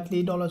 Highly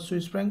likely dollar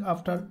Swiss franc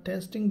after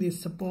testing this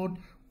support,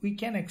 we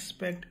can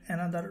expect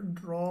another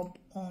drop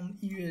on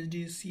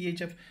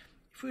USDCHF.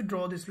 If we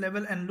draw this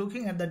level and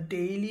looking at the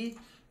daily,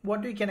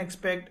 what we can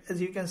expect,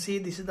 as you can see,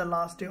 this is the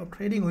last day of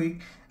trading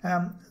week.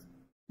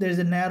 There is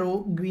a narrow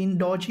green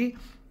doji.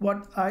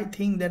 What I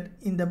think that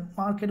in the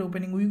market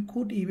opening we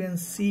could even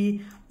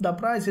see the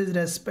price is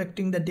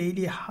respecting the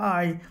daily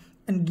high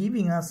and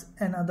giving us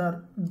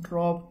another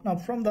drop. Now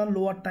from the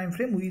lower time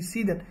frame we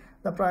see that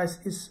the price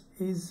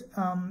is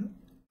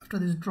after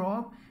this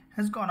drop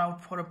has gone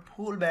out for a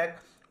pullback.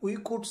 We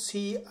could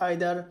see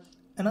either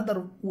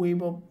another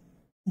wave of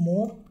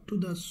move to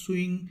the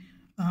swing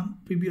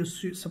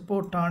previous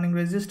support turning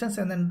resistance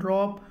and then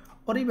drop,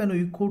 or even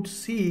we could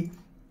see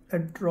a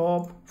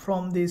drop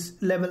from this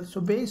level. So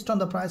based on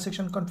the price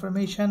action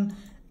confirmation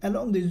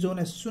along this zone,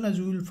 as soon as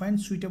we will find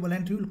suitable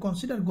entry, we will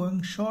consider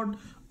going short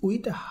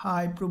with a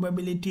high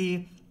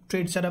probability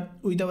trade setup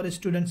with our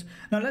students.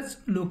 Now let's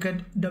look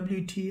at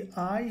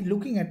WTI.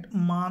 Looking at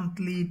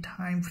monthly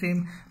time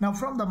frame, now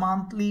from the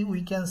monthly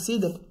we can see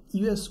that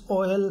US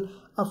oil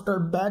after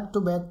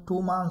back-to-back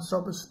 2 months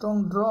of a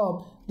strong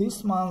drop,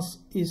 this month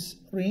is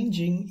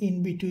ranging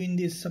in between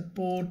this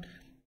support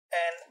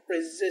and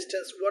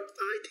resistance. What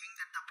I think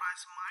that the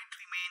price might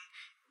remain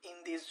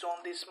in this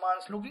zone this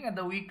month. Looking at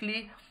the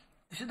weekly,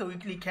 this is the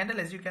weekly candle.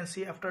 As you can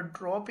see, after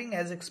dropping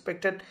as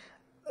expected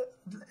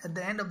at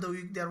the end of the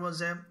week, there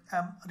was a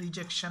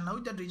rejection. Now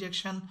with that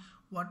rejection,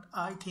 what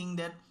I think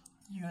that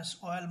US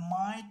oil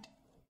might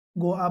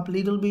go up a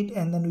little bit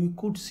and then we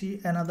could see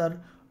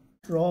another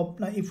drop.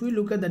 Now if we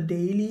look at the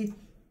daily,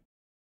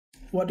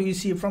 what do you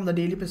see from the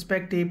daily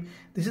perspective?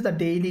 This is the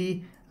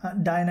daily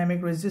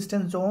dynamic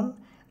resistance zone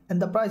and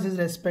the price is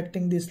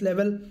respecting this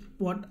level.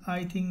 What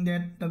I think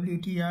that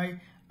WTI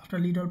after a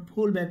little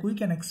pullback, we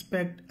can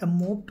expect a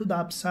move to the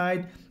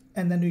upside,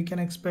 and then we can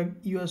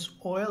expect US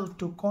oil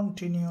to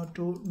continue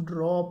to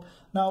drop.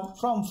 Now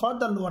from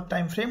further lower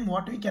time frame,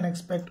 what we can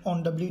expect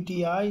on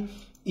WTI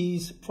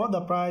is for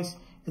the price,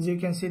 as you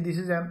can see, this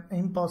is an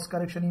impulse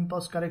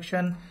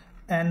correction,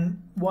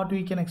 and what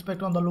we can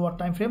expect on the lower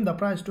time frame, the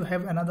price to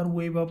have another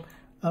wave of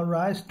a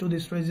rise to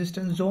this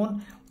resistance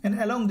zone, and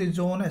along this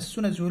zone, as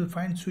soon as we will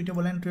find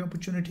suitable entry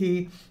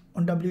opportunity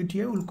on WTI,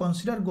 we will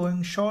consider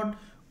going short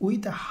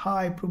with a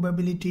high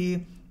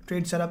probability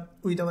trade setup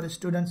with our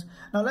students.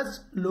 Now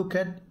let's look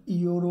at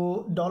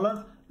euro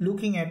dollar,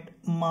 looking at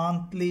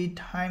monthly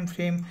time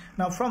frame.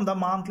 Now from the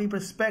monthly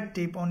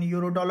perspective on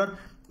euro dollar,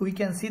 we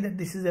can see that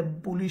this is a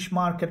bullish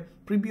market.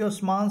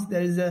 Previous months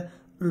there is a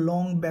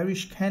long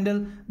bearish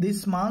candle.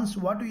 This month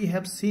what we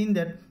have seen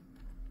that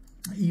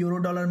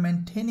euro dollar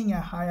maintaining a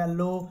higher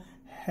low,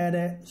 had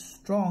a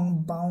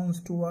strong bounce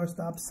towards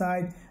the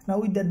upside. Now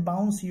with that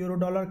bounce, euro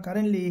dollar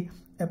currently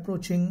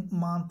approaching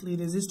monthly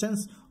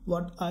resistance.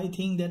 What I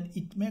think that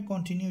it may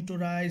continue to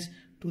rise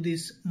to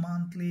this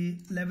monthly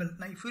level.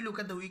 Now if we look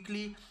at the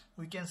weekly,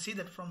 we can see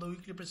that from the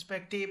weekly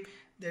perspective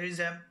there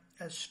is a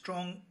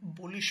strong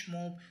bullish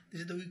move.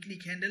 This is the weekly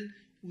candle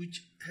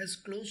which has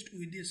closed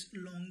with this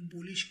long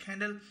bullish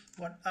candle.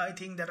 What I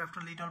think that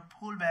after a little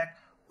pullback,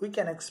 we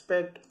can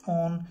expect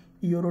on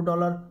euro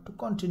dollar to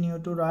continue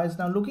to rise.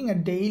 Now looking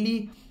at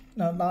daily,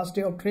 last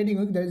day of trading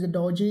week, there is a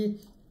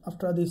doji.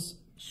 After this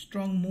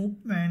strong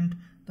movement,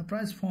 the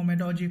price form a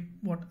doji.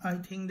 What I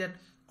think that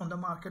on the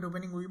market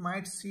opening, we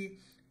might see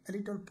a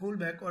little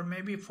pullback or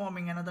maybe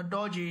forming another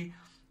doji,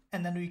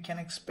 and then we can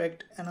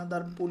expect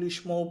another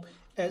bullish move.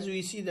 As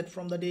we see that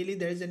from the daily,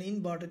 there is an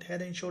inverted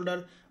head and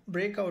shoulder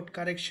breakout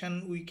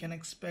correction. We can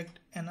expect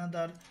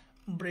another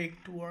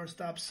break towards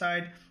the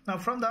upside. Now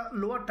from the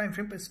lower time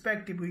frame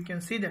perspective, we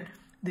can see that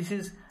this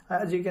is,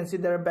 as you can see,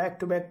 there are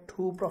back-to-back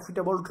two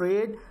profitable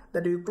trade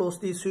that we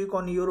closed this week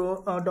on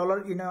euro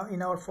dollar in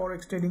our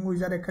Forex Trading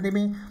Wizard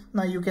Academy.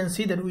 Now you can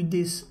see that with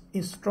this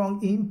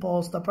strong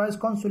impulse, the price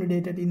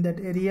consolidated in that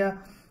area,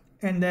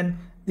 and then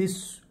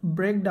this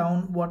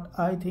breakdown, what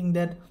I think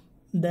that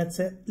that's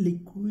a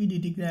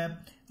liquidity grab.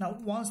 Now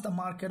once the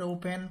market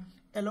open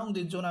along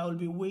this zone, I will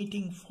be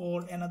waiting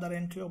for another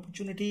entry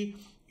opportunity.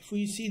 If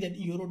we see that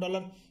euro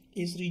dollar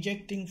is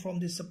rejecting from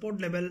this support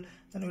level,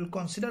 then we'll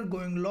consider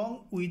going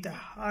long with a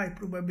high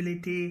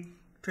probability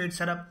trade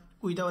setup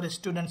with our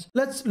students.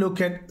 Let's look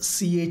at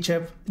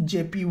CHFJPY,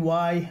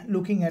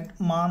 looking at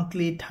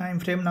monthly time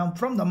frame. Now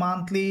from the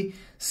monthly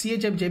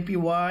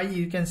CHFJPY,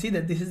 you can see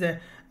that this is a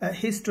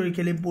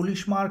historically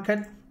bullish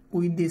market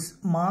with this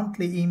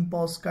monthly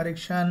impulse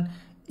correction.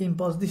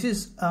 This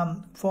is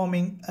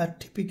forming a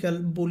typical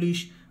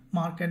bullish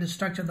market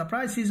structure. The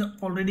price is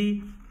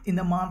already in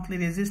the monthly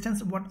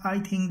resistance. What I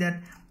think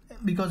that,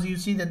 because you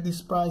see that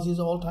this price is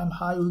all-time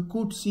high, we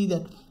could see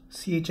that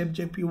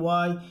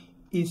CHFJPY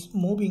is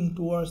moving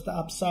towards the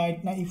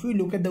upside. Now if we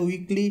look at the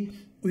weekly,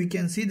 we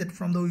can see that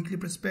from the weekly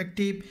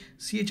perspective,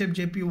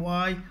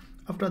 CHFJPY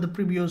after the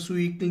previous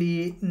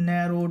weekly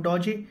narrow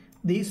doji,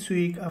 this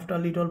week after a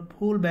little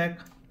pullback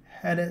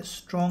had a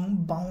strong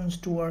bounce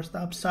towards the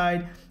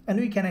upside, and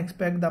we can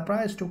expect the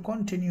price to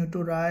continue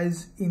to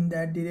rise in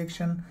that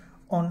direction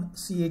on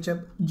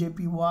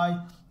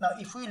CHFJPY. Now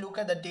if we look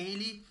at the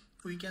daily,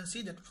 we can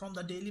see that from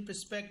the daily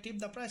perspective,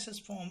 the price has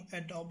formed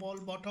a double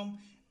bottom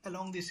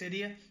along this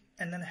area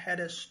and then had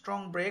a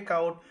strong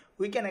breakout.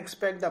 We can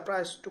expect the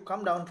price to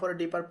come down for a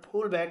deeper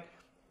pullback,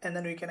 and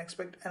then we can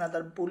expect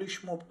another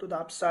bullish move to the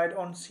upside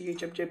on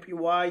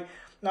CHFJPY.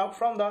 Now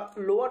from the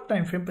lower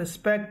time frame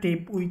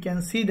perspective, we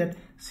can see that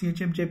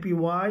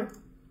CHFJPY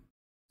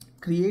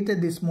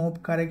created this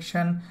move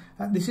correction.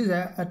 This is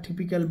a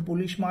typical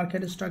bullish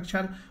market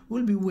structure.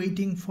 We'll be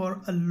waiting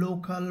for a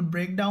local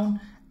breakdown,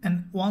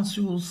 and once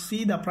you will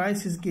see the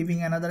price is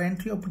giving another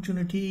entry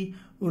opportunity,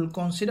 we'll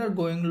consider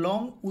going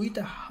long with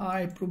a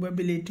high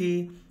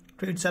probability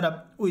trade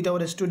setup with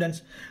our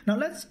students. Now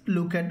let's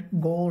look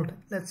at gold.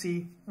 Let's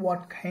see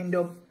what kind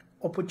of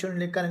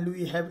opportunity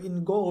currently we have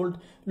in gold,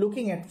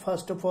 looking at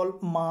first of all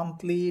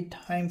monthly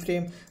time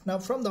frame. Now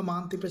from the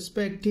monthly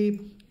perspective,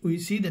 we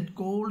see that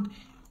gold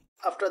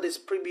after this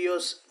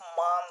previous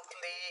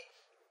monthly,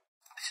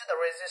 this is the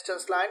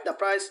resistance line, the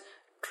price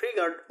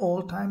triggered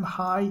all-time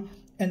high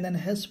and then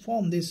has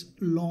formed this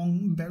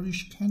long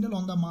bearish candle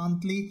on the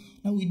monthly.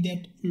 Now with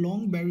that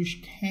long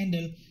bearish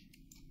candle,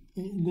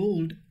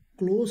 gold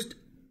closed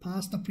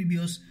past the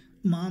previous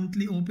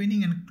monthly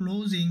opening and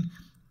closing,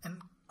 and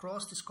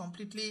crossed this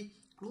completely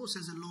closed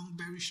as a long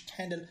bearish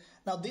candle.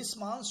 Now this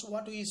month,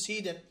 what we see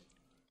that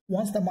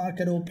once the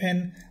market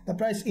open, the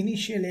price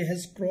initially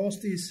has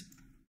crossed this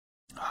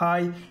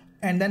high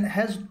and then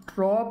has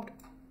dropped,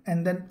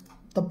 and then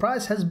the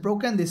price has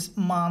broken this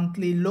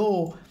monthly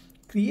low,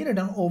 created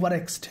an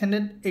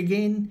overextended,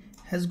 again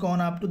has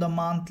gone up to the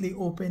monthly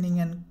opening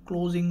and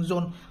closing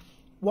zone.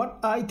 What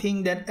I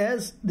think that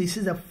as this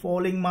is a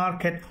falling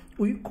market,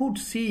 we could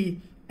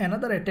see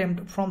another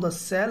attempt from the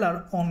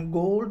seller on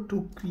gold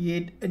to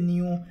create a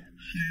new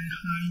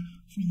high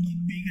from the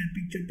bigger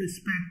picture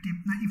perspective.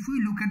 Now if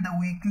we look at the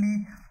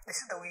weekly, this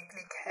is the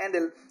weekly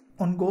candle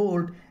on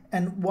gold,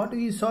 and what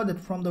we saw that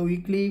from the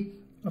weekly,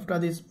 after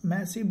this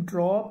massive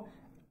drop,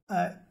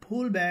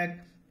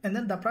 pullback, and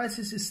then the price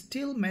is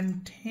still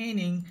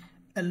maintaining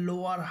a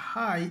lower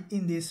high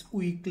in this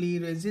weekly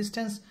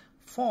resistance,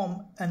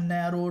 form a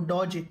narrow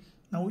doji.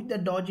 Now with the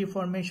doji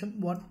formation,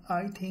 what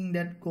I think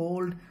that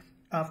gold,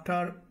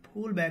 after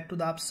pullback to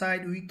the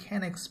upside, we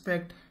can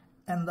expect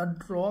another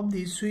drop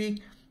this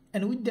week.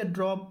 And with the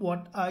drop,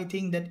 what I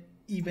think that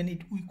even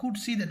we could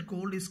see that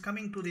gold is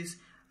coming to this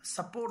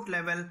support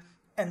level,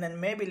 and then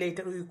maybe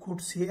later we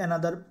could see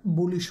another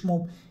bullish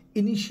move.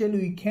 Initially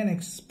we can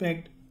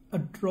expect a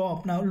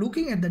drop. Now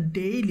looking at the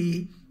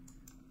daily,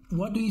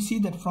 what do you see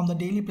that from the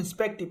daily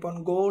perspective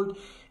on gold?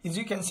 As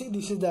you can see,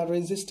 this is the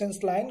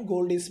resistance line.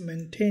 Gold is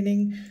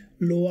maintaining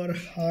lower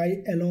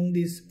high along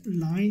this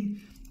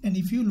line. And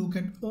if you look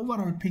at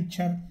overall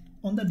picture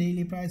on the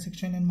daily price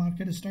action and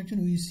market structure,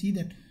 we see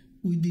that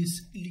with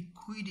this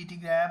liquidity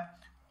gap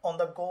on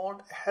the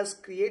gold has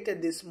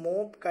created this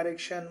move,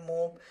 correction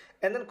move,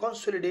 and then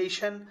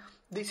consolidation.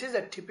 This is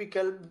a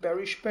typical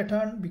bearish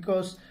pattern,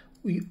 because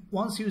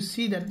once you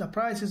see that the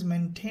price is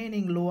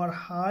maintaining lower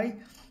high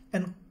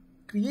and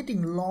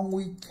creating long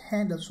weak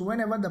candles,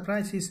 whenever the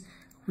price is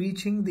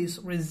reaching this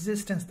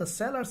resistance, the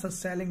sellers are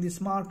selling this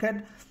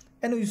market,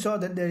 and we saw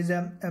that there is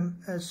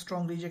a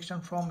strong rejection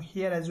from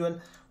here as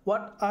well.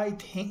 What I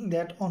think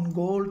that on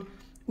gold,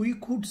 we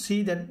could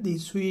see that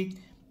this week,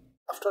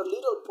 after a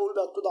little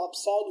pullback to the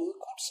upside, we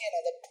could see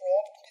another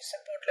drop to the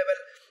support level,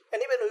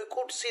 and even we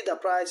could see the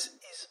price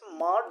is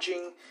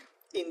marging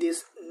in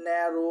this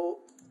narrow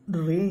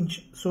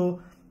range.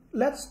 So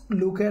let's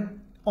look at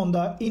on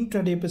the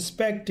intraday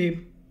perspective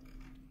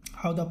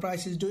how the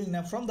price is doing.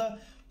 Now from the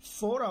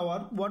 4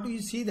 hour, what do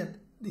you see that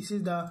this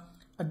is a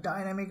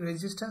dynamic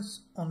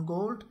resistance on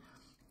gold,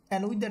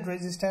 and with that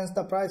resistance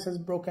the price has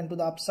broken to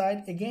the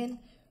upside. Again,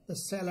 the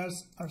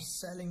sellers are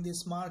selling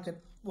this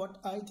market. What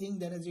I think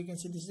that, as you can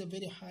see, this is a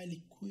very high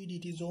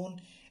liquidity zone,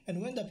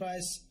 and when the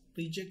price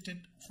rejected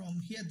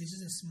from here, this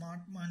is a smart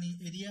money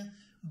area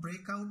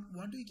breakout.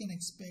 What we can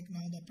expect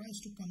now, the price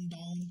to come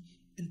down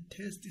and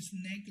test this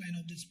neckline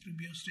of this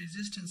previous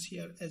resistance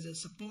here as a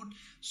support.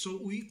 So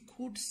we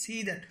could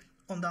see that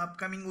on the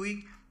upcoming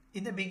week,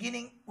 in the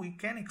beginning we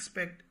can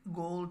expect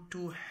gold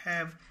to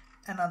have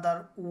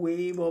another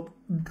wave of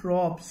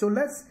drop. So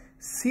let's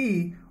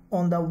see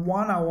on the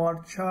 1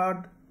 hour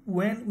chart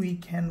when we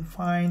can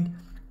find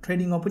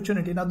trading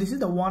opportunity. Now this is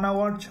the 1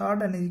 hour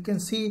chart, and you can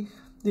see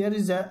there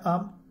is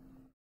a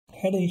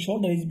head and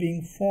shoulder is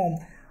being formed.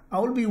 I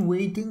will be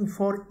waiting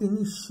for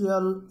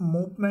initial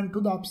movement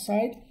to the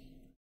upside,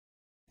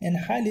 and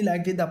highly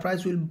likely the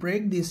price will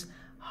break this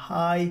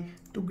high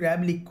to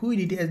grab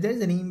liquidity, as there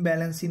is an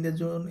imbalance in the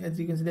zone. As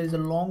you can see, there is a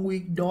long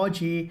week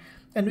doji,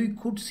 and we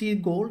could see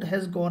gold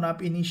has gone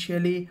up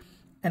initially,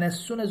 and as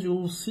soon as you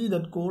will see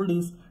that gold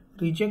is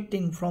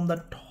rejecting from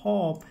the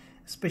top,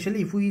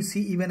 especially if we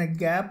see even a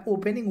gap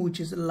opening, which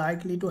is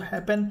likely to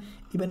happen,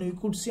 even we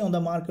could see on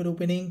the market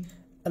opening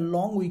a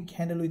long week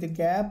candle with a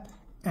gap,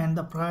 and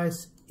the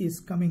price is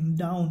coming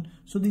down.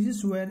 So this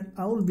is where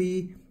I will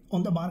be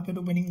on the market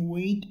opening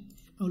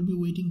I will be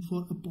waiting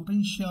for a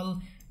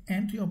potential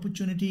entry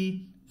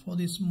opportunity for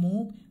this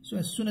move. So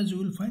as soon as you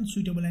will find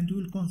suitable, and you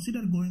will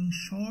consider going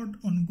short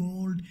on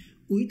gold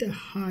with a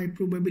high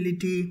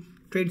probability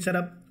trade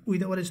setup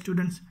with our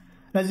students.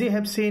 As you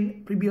have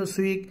seen previous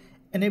week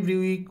and every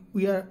week,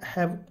 we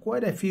have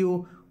quite a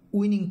few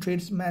winning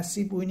trades,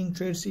 massive winning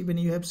trades, even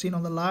you have seen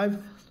on the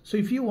live. So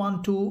if you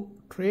want to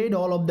trade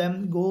all of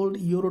them, gold,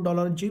 euro,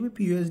 dollar,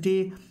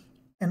 GBPUSD,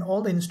 and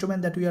all the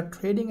instruments that we are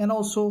trading, and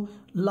also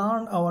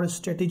learn our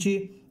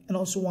strategy, and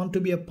also want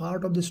to be a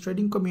part of this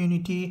trading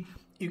community,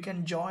 you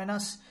can join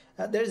us.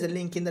 There is a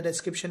link in the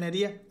description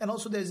area, and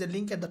also there is a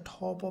link at the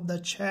top of the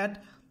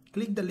chat.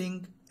 Click the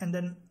link and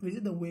then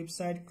visit the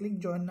website, click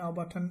join now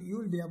button. You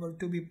will be able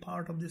to be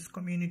part of this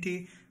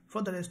community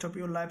for the rest of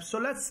your life. So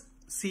let's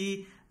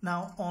see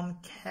now on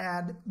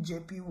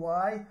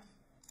CADJPY.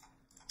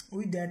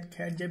 With that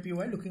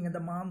CADJPY, looking at the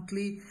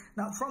monthly.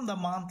 Now from the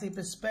monthly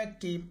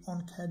perspective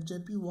on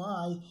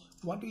CADJPY,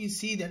 what we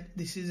see that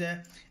this is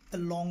a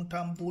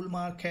long-term bull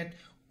market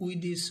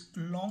with this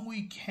long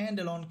week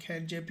candle on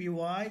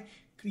CADJPY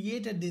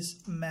created this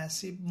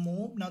massive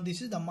move. Now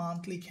this is the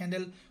monthly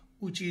candle,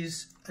 which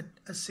is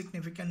a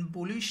significant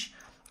bullish.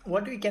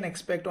 What we can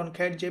expect on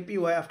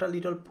CADJPY after a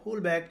little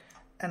pullback,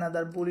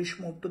 another bullish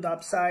move to the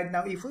upside.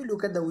 Now if we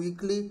look at the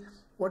weekly,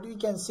 what we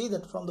can see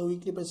that from the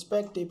weekly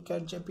perspective,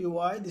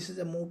 CADJPY, this is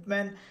a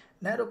movement,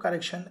 narrow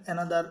correction,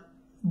 another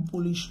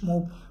bullish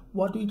move.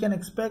 What we can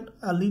expect,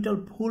 a little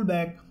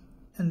pullback,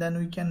 and then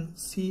we can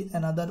see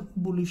another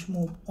bullish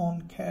move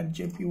on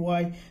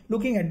CADJPY.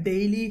 Looking at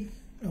daily,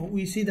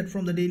 we see that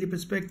from the daily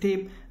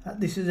perspective,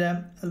 this is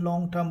a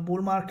long-term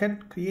bull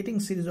market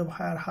creating series of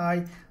higher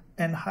high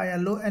and higher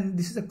low, and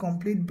this is a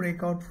complete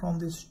breakout from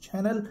this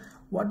channel.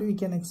 What we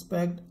can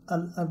expect,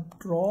 a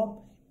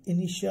drop,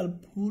 initial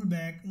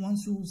pullback.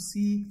 Once you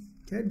see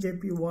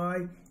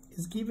CADJPY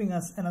is giving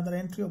us another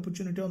entry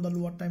opportunity on the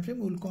lower time frame.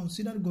 We will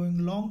consider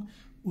going long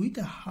with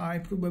a high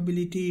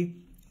probability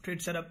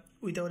trade setup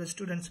with our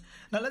students.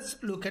 Now let's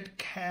look at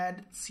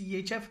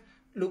CADCHF,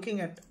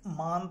 looking at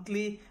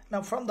monthly.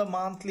 Now from the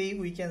monthly,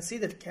 we can see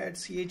that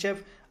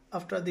CADCHF,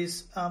 after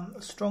this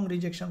strong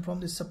rejection from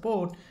this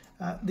support,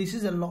 this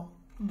is a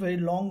very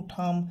long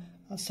term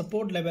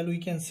support level. We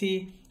can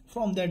see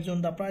from that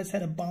zone the price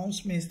had a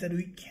bounce, means that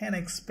we can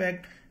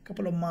expect a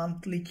couple of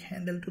monthly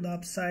candle to the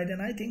upside,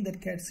 and I think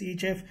that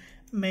CADCHF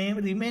may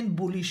remain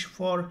bullish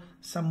for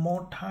some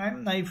more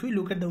time. Now if we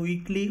look at the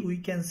weekly, we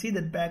can see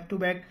that back to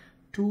back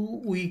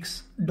 2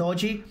 weeks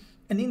doji,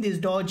 and in this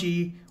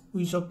doji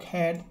we saw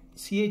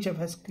CADCHF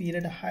has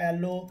created a higher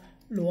low,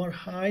 lower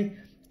high.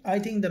 I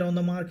think that on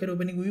the market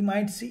opening we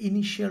might see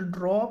initial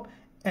drop,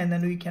 and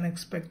then we can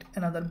expect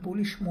another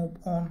bullish move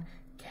on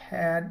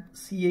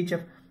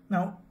CADCHF.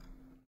 Now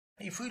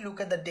if we look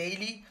at the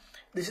daily,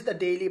 this is the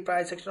daily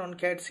price action on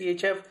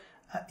CADCHF,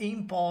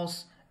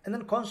 impulse and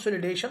then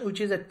consolidation, which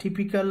is a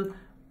typical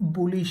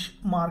bullish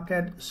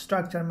market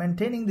structure.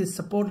 Maintaining this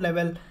support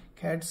level,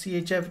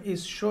 CADCHF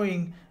is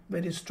showing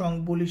very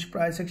strong bullish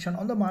price action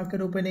on the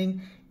market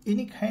opening.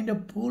 Any kind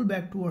of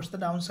pullback towards the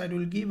downside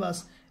will give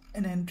us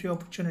an entry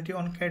opportunity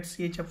on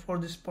CADCHF for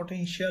this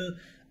potential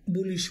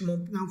bullish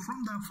move. Now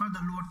from the further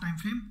lower time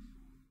frame,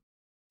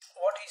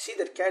 what we see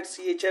that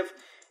CADCHF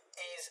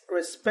is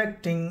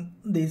respecting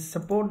this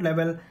support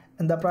level,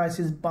 and the price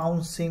is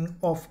bouncing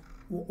off.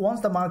 Once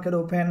the market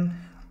open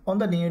on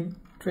the new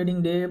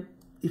trading day,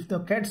 if the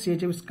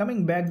CADCHF is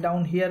coming back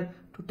down here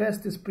to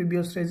test this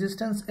previous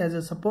resistance as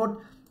a support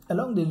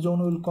along this zone,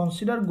 we will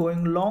consider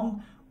going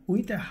long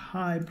with a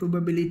high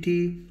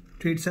probability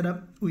trade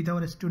setup with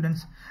our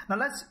students. Now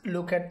let's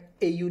look at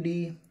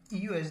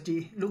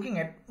AUDUSD, looking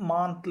at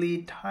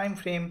monthly time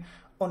frame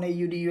on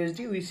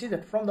AUDUSD. We see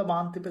that from the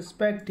monthly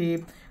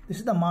perspective, this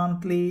is the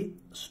monthly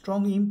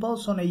strong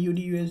impulse on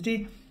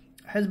AUDUSD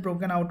has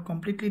broken out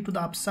completely to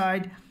the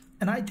upside,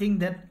 and I think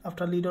that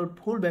after a little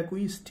pullback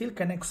we still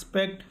can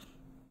expect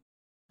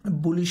a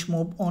bullish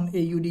move on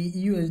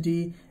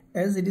AUDUSD,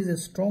 as it is a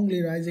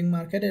strongly rising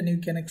market and you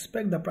can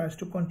expect the price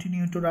to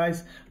continue to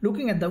rise.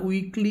 Looking at the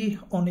weekly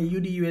on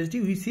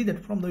AUDUSD, we see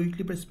that from the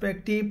weekly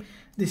perspective,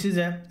 this is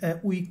a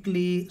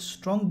weekly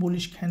strong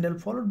bullish candle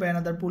followed by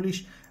another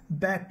bullish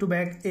back to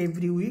back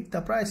every week.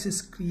 The price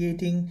is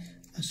creating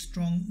a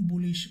strong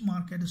bullish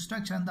market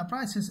structure, and the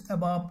price is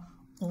above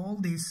all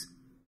these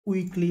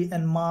weekly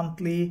and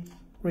monthly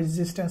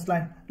resistance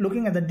line.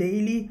 Looking at the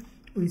daily,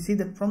 we see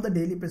that from the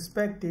daily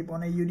perspective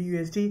on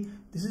AUDUSD,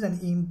 this is an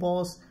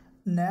impulse,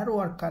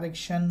 narrower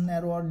correction,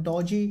 narrower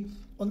doji.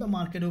 On the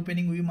market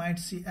opening we might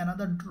see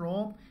another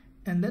drop,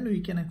 and then we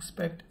can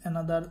expect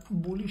another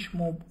bullish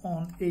move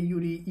on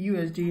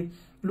AUDUSD.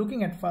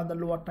 Looking at further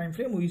lower time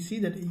frame, we see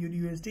that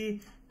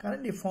AUDUSD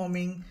currently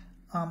forming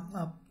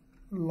a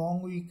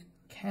long week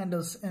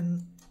candles,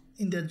 and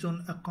in that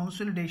zone a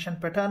consolidation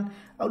pattern.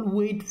 I'll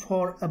wait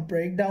for a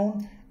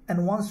breakdown,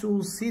 and once you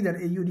will see that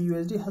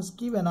AUDUSD has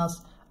given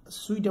us a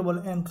suitable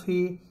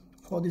entry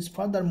for this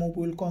further move,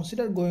 we will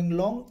consider going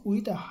long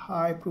with a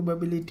high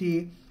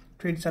probability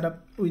trade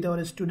setup with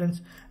our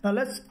students. Now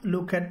let's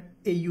look at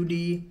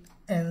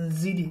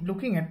AUDNZD,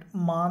 looking at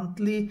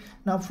monthly.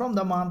 Now from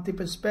the monthly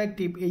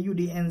perspective,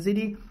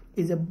 AUDNZD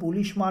is a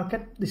bullish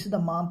market. This is the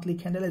monthly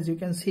candle, as you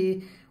can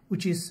see,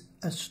 which is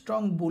a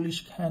strong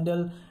bullish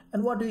candle.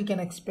 And what we can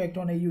expect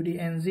on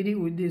AUDNZD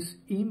with this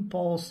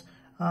impulse,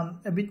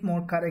 a bit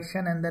more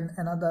correction and then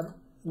another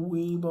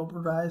wave of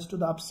rise to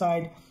the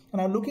upside.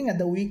 And now looking at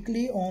the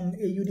weekly on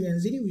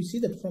AUDNZD, we see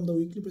that from the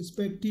weekly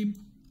perspective,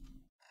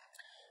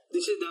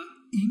 this is the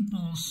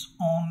impulse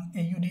on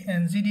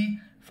AUDNZD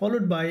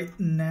followed by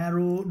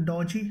narrow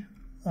doji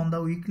on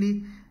the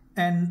weekly.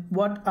 And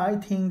what I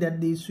think that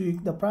this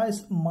week the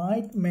price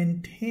might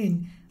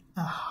maintain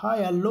a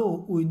higher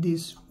low with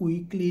this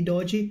weekly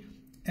doji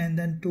and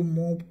then to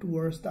move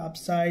towards the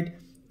upside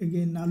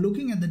again. Now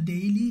looking at the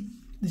daily,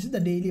 this is the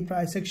daily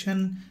price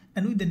action,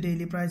 and with the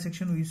daily price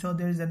action we saw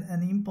there is an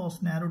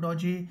impulse narrow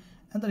doji,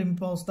 and the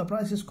impulse, the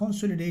price is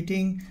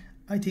consolidating.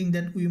 I think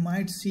that we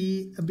might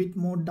see a bit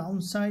more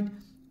downside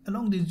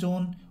along this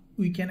zone.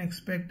 We can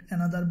expect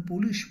another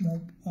bullish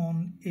move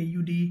on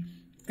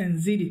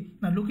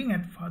AUDNZD. Now looking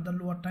at further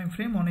lower time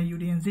frame on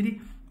AUDNZD,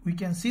 we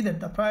can see that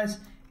the price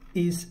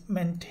is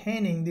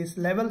maintaining this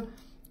level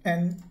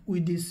and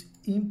with this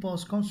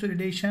impulse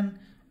consolidation,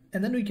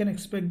 and then we can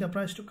expect the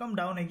price to come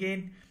down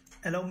again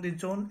along this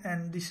zone,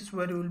 and this is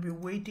where we will be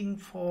waiting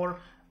for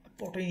a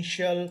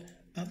potential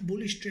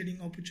bullish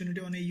trading opportunity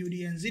on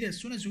AUDNZD. As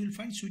soon as we will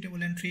find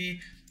suitable entry,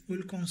 we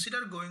will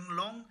consider going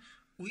long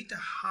with a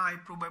high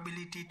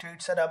probability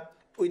trade setup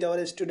with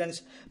our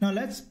students. Now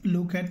let's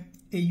look at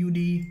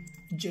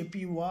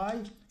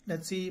AUDJPY.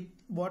 Let's see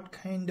what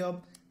kind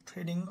of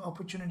trading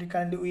opportunity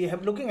currently we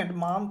have. Looking at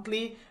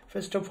monthly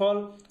first of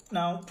all.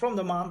 Now from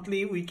the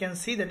monthly we can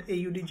see that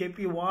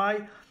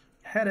AUDJPY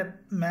had a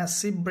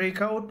massive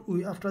breakout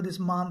after this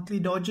monthly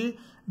doji.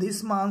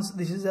 This month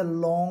this is a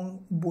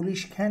long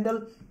bullish candle.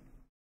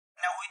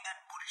 Now with that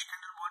bullish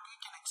candle, what we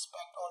can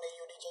expect on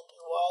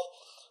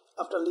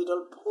after a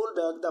little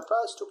pullback, the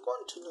price to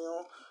continue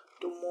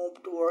to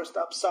move towards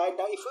the upside.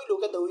 Now, if we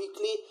look at the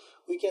weekly,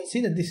 we can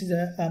see that this is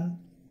a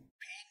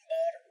pain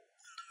bar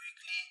on the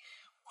weekly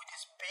with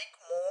this big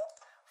move,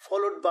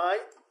 followed by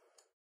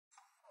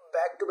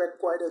back-to-back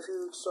quite a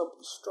few weeks of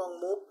strong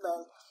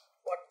movement.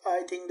 What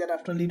I think that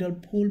after a little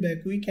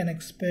pullback, we can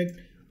expect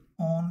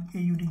on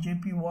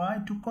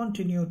AUDJPY to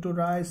continue to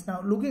rise.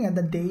 Now, looking at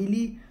the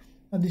daily,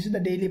 this is the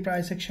daily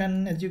price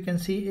action. As you can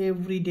see,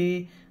 every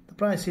day the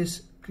price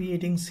is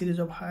creating series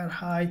of higher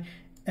high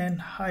and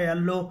higher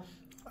low.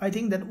 I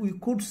think that we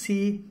could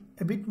see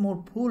a bit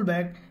more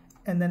pullback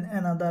and then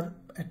another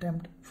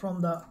attempt from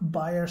the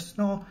buyers.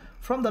 Now,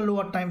 from the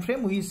lower time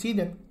frame, we see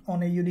that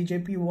on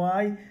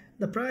AUDJPY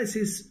the price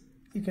is,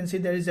 you can see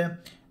there is a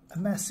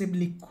massive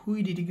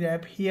liquidity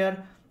grab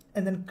here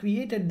and then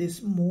created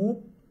this move,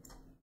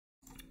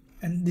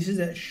 and this is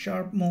a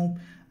sharp move.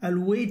 I'll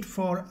wait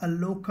for a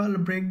local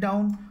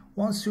breakdown.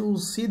 Once you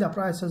see the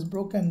price has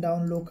broken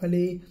down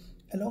locally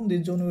along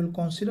this zone, we will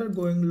consider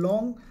going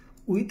long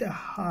with a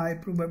high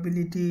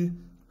probability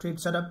trade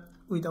setup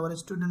with our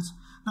students.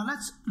 Now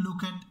let's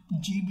look at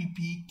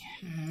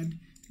GBPCAD,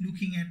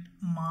 looking at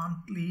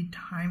monthly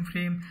time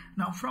frame.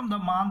 Now from the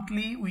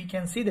monthly, we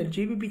can see that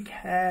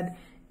GBPCAD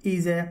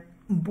is a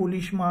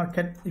bullish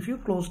market. If you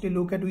closely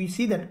look at, we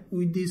see that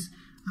with this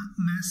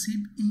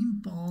massive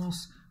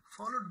impulse,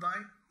 followed by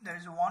there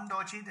is one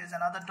doji, there is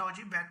another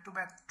doji, back to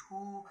back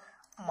 2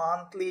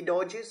 monthly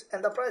dojis,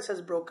 and the price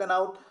has broken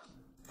out,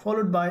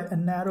 followed by a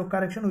narrow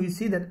correction. We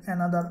see that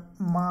another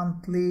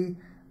monthly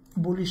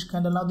bullish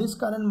candle. Now this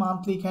current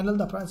monthly candle,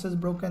 the price has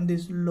broken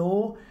this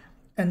low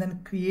and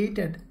then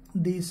created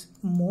this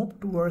move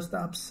towards the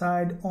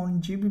upside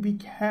on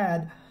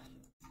GBPCAD.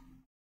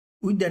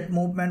 With that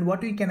movement,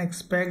 what we can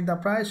expect, the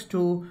price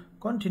to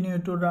continue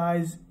to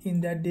rise in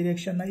that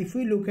direction. Now if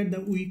we look at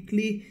the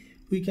weekly,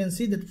 we can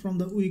see that from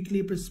the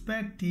weekly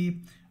perspective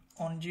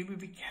on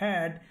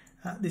GBPCAD,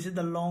 this is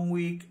the long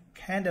week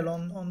candle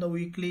on the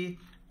weekly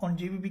on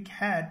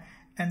GBPCAD,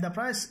 and the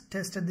price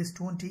tested this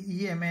 20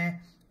 EMA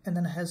and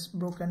then has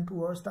broken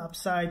towards the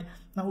upside.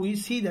 Now we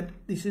see that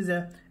this is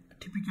a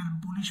typical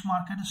bullish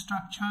market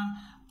structure.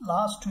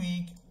 Last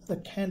week, the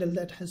candle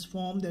that has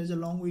formed, there is a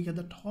long wick at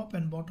the top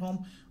and bottom,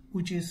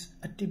 which is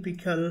a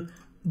typical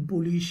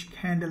bullish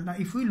candle. Now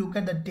if we look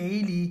at the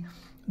daily,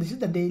 this is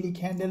the daily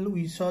candle.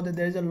 We saw that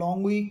there is a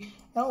long wick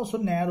and also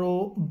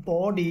narrow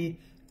body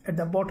at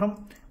the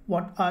bottom.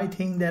 What I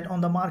think that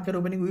on the market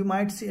opening, we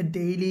might see a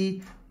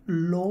daily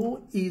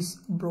low is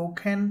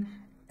broken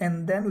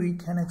and then we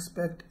can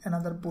expect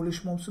another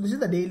bullish move. So this is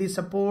the daily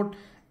support.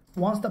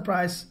 Once the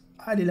price,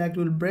 highly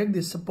likely, will break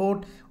this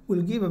support,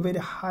 will give a very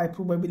high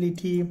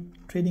probability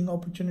trading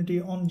opportunity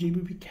on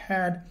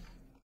GBPCAD.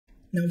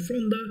 Now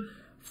from the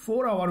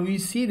 4 hour, we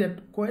see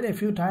that quite a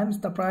few times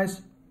the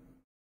price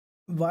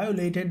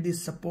violated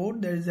this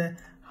support. There is a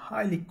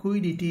high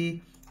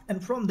liquidity,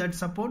 and from that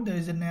support there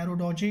is a narrow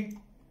doji.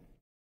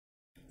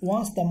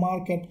 Once the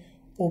market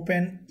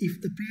open,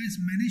 if the price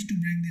managed to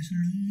break this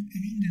low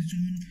along this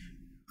zone,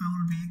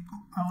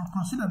 I will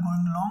consider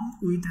going long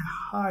with a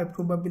high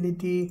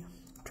probability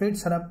trade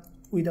setup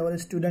with our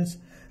students.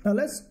 Now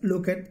let's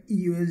look at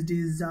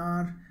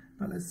USDZAR.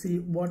 Now let's see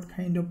what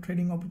kind of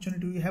trading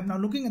opportunity we have. Now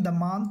looking at the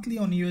monthly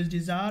on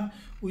USDZAR,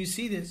 we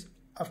see this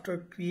after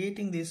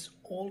creating this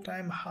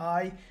all-time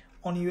high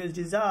on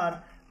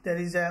USDZAR, there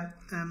is a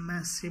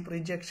massive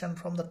rejection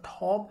from the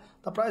top.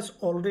 The price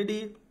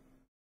already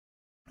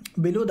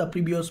below the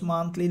previous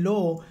monthly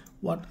low.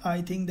 What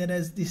I think that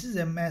as this is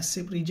a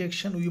massive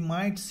rejection, we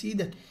might see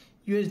that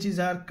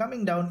USDZAR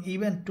coming down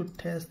even to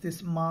test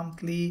this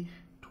monthly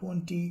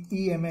 20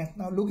 EMA.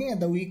 Now looking at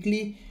the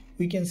weekly,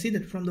 we can see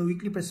that from the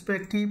weekly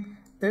perspective,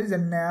 there is a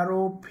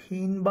narrow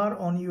pin bar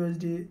on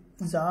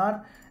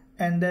USDZAR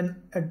and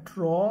then a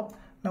drop.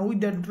 Now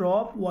with that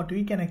drop, what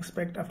we can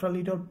expect after a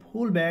little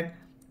pullback,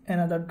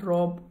 another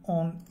drop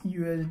on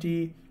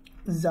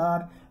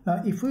USDZAR.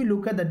 Now if we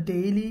look at the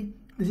daily,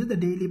 this is the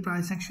daily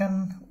price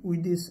action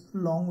with this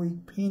long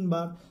wick pin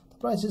bar. The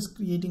price is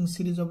creating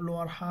series of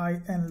lower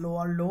high and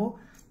lower low.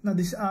 Now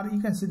this are, you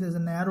can see there's a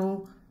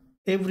narrow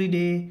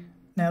everyday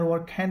narrower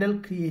candle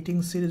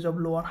creating series of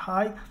lower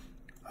high.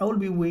 I will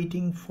be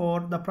waiting for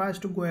the price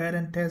to go ahead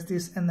and test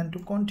this and then to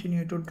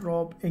continue to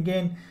drop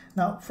again.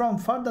 Now from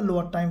further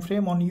lower time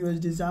frame on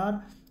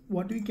USDZAR,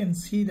 what we can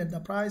see that the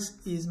price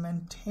is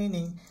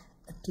maintaining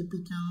a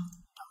typical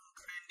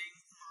downtrending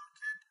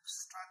market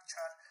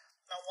structure.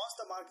 Now once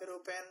the market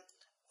open,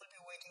 we'll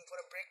be waiting for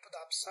a break to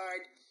the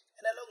upside,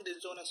 and along this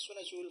zone, as soon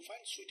as we will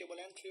find suitable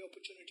entry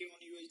opportunity on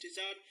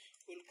USDZAR,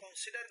 we'll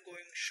consider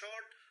going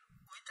short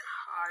with a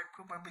high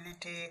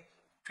probability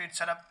trade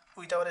setup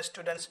with our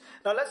students.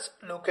 Now let's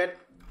look at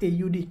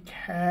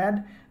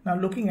AUDCAD. Now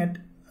looking at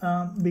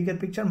bigger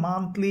picture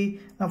monthly.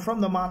 Now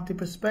from the monthly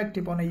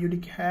perspective on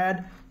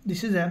AUDCAD,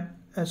 this is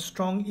a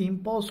strong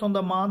impulse on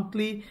the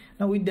monthly.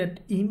 Now with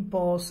that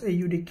impulse,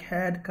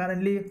 AUDCAD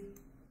currently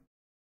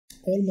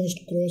almost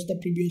crossed the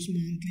previous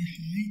monthly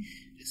high.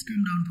 It's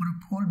come down for a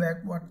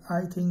pullback. What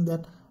I think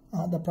that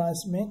the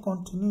price may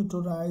continue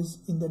to rise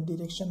in that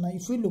direction. Now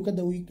if we look at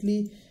the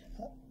weekly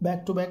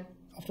back to back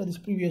after this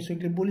previous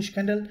weekly bullish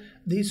candle,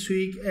 this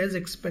week as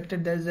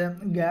expected there is a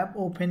gap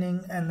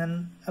opening and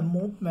then a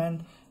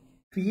movement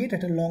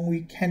created a long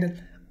week candle.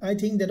 I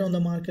think that on the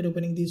market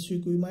opening this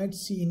week we might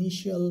see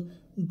initial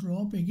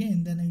drop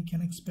again, then we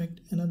can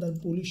expect another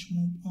bullish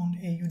move on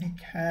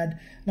AUDCAD.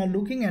 Now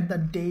looking at the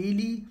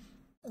daily,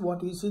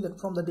 what we see that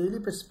from the daily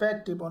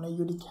perspective on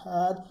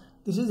AUDCAD,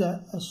 this is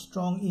a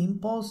strong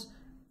impulse,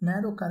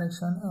 narrow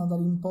correction, another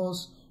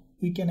impulse.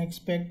 We can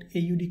expect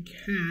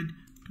AUDCAD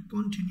to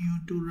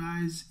continue to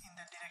rise in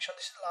that direction.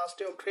 This is the last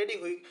day of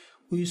trading week.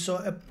 We saw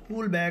a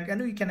pullback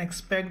and we can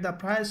expect the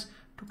price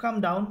to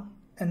come down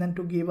and then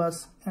to give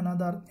us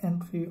another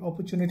entry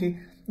opportunity.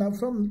 Now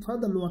from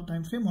further lower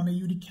time frame on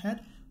AUDCAD,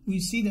 we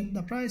see that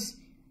the price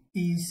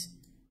is,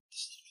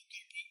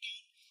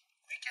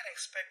 we can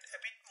expect a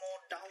bit more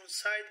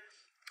downside,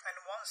 and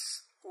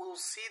once we'll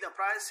see the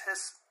price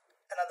has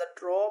another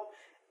drop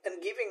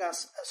and giving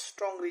us a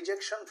strong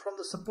rejection from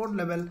the support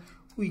level,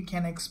 we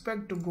can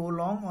expect to go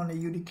long on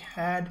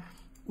AUDCAD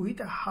with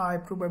a high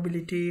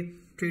probability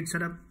trade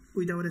setup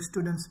with our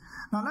students.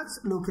 Now let's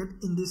look at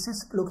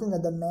indices, looking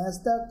at the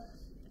NASDAQ,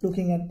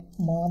 looking at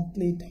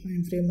monthly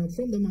time frame. Now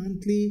from the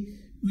monthly,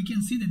 we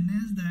can see the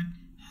NASDAQ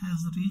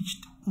has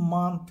reached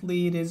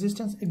monthly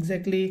resistance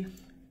exactly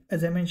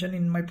as I mentioned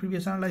in my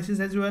previous analysis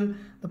as well.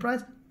 The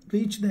price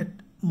reached that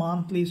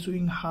monthly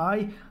swing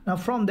high. Now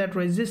from that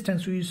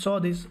resistance we saw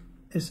this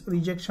is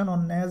rejection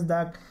on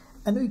NASDAQ,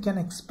 and we can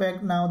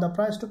expect now the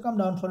price to come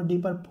down for a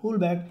deeper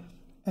pullback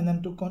and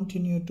then to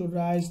continue to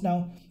rise.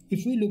 Now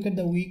if we look at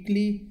the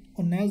weekly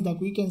on NASDAQ,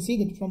 we can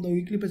see that from the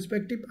weekly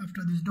perspective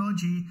after this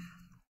doji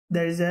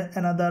there is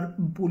another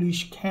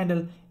bullish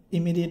candle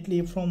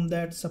immediately from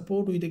that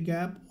support with a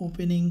gap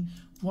opening.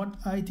 What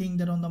I think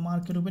that on the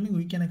market opening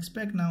we can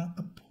expect now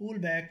a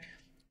pullback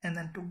and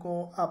then to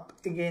go up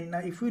again. Now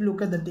if we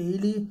look at the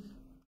daily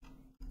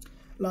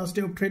last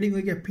day of trading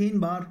week, a pin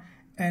bar,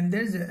 and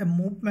there's a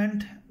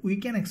movement, we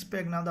can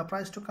expect now the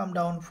price to come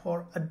down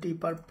for a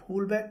deeper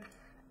pullback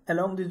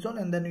along this zone,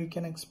 and then we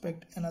can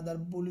expect another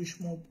bullish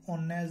move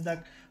on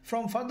NASDAQ.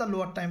 From further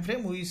lower time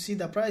frame we see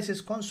the price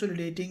is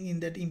consolidating in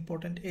that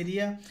important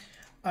area.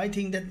 I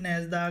think that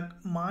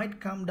NASDAQ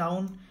might come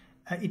down,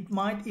 it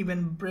might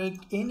even break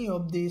any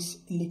of this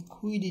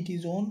liquidity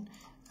zone,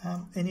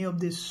 any of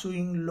this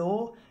swing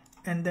low,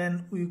 and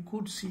then we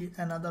could see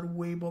another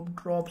wave of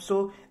drop.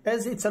 So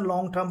as it's a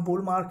long-term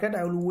bull market,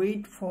 I will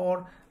wait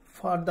for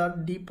further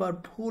deeper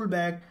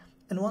pullback,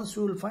 and once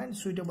we will find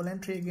suitable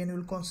entry again, we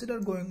will consider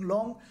going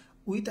long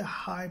with a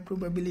high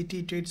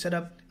probability trade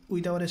setup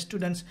with our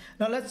students.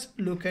 Now let's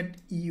look at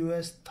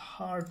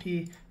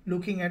US30,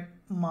 looking at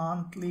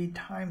monthly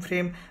time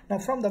frame. Now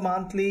from the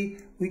monthly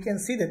we can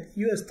see that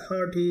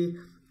US30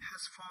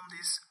 has formed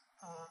this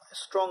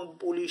strong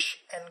bullish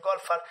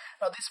engulfer.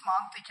 Now this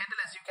monthly candle,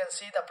 as you can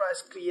see, the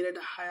price created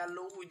a higher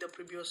low with the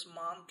previous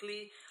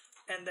monthly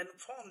and then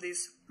formed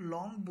this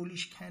long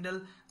bullish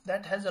candle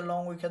that has a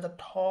long wick at the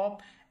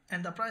top,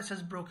 and the price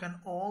has broken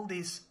all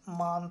this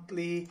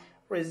monthly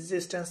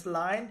resistance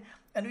line,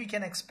 and we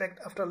can expect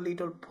after a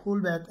little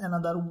pullback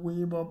another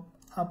wave of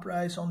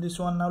uprise on this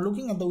one. Now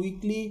looking at the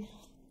weekly,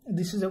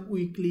 this is a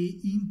weekly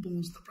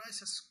impulse. The price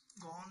has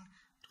gone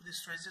to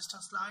this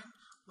resistance line.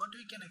 What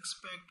we can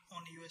expect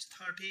on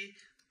US30,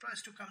 the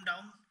price to come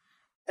down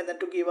and then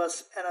to give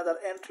us another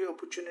entry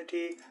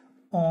opportunity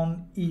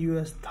on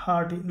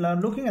US30. Now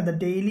looking at the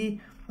daily,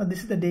 this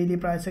is the daily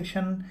price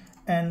action,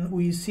 and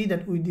we see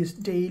that with this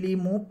daily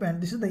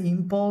movement, this is the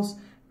impulse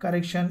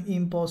correction,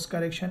 impulse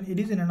correction, it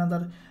is in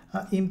another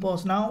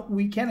impulse. Now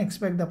we can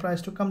expect the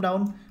price to come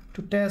down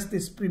to test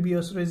this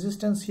previous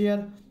resistance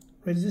here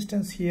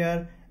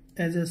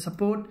as a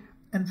support,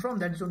 and from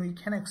that zone we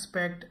can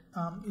expect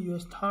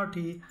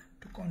US30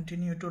 to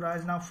continue to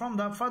rise. Now from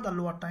the further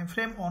lower time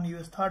frame on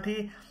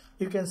US30,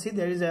 you can see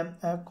there is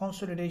a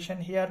consolidation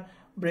here,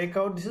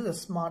 breakout. This is a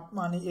smart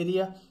money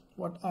area.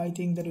 What I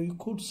think that we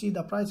could see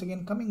the price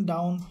again coming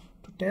down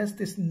to test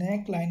this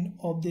neckline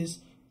of this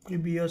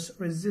previous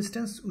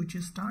resistance, which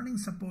is starting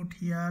support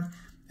here,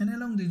 and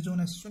along this zone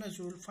as soon as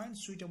you will find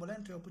suitable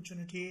entry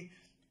opportunity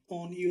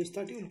on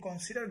US30, we will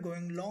consider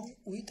going long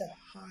with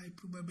a high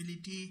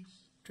probability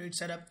trade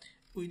setup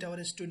with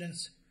our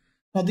students.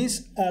 Now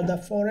these are the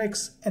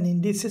forex and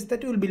indices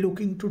that you will be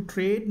looking to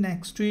trade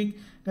next week,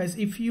 guys.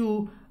 If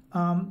you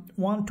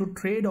want to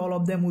trade all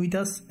of them with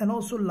us and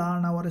also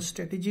learn our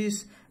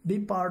strategies, be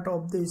part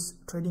of this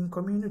trading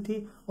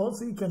community.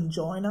 Also you can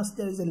join us,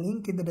 there is a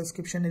link in the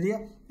description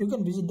area. You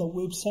can visit the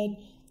website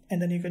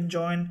and then you can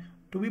join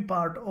to be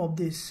part of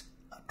this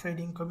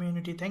trading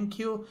community. Thank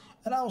you,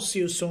 and I'll see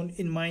you soon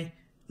in my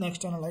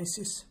next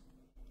analysis.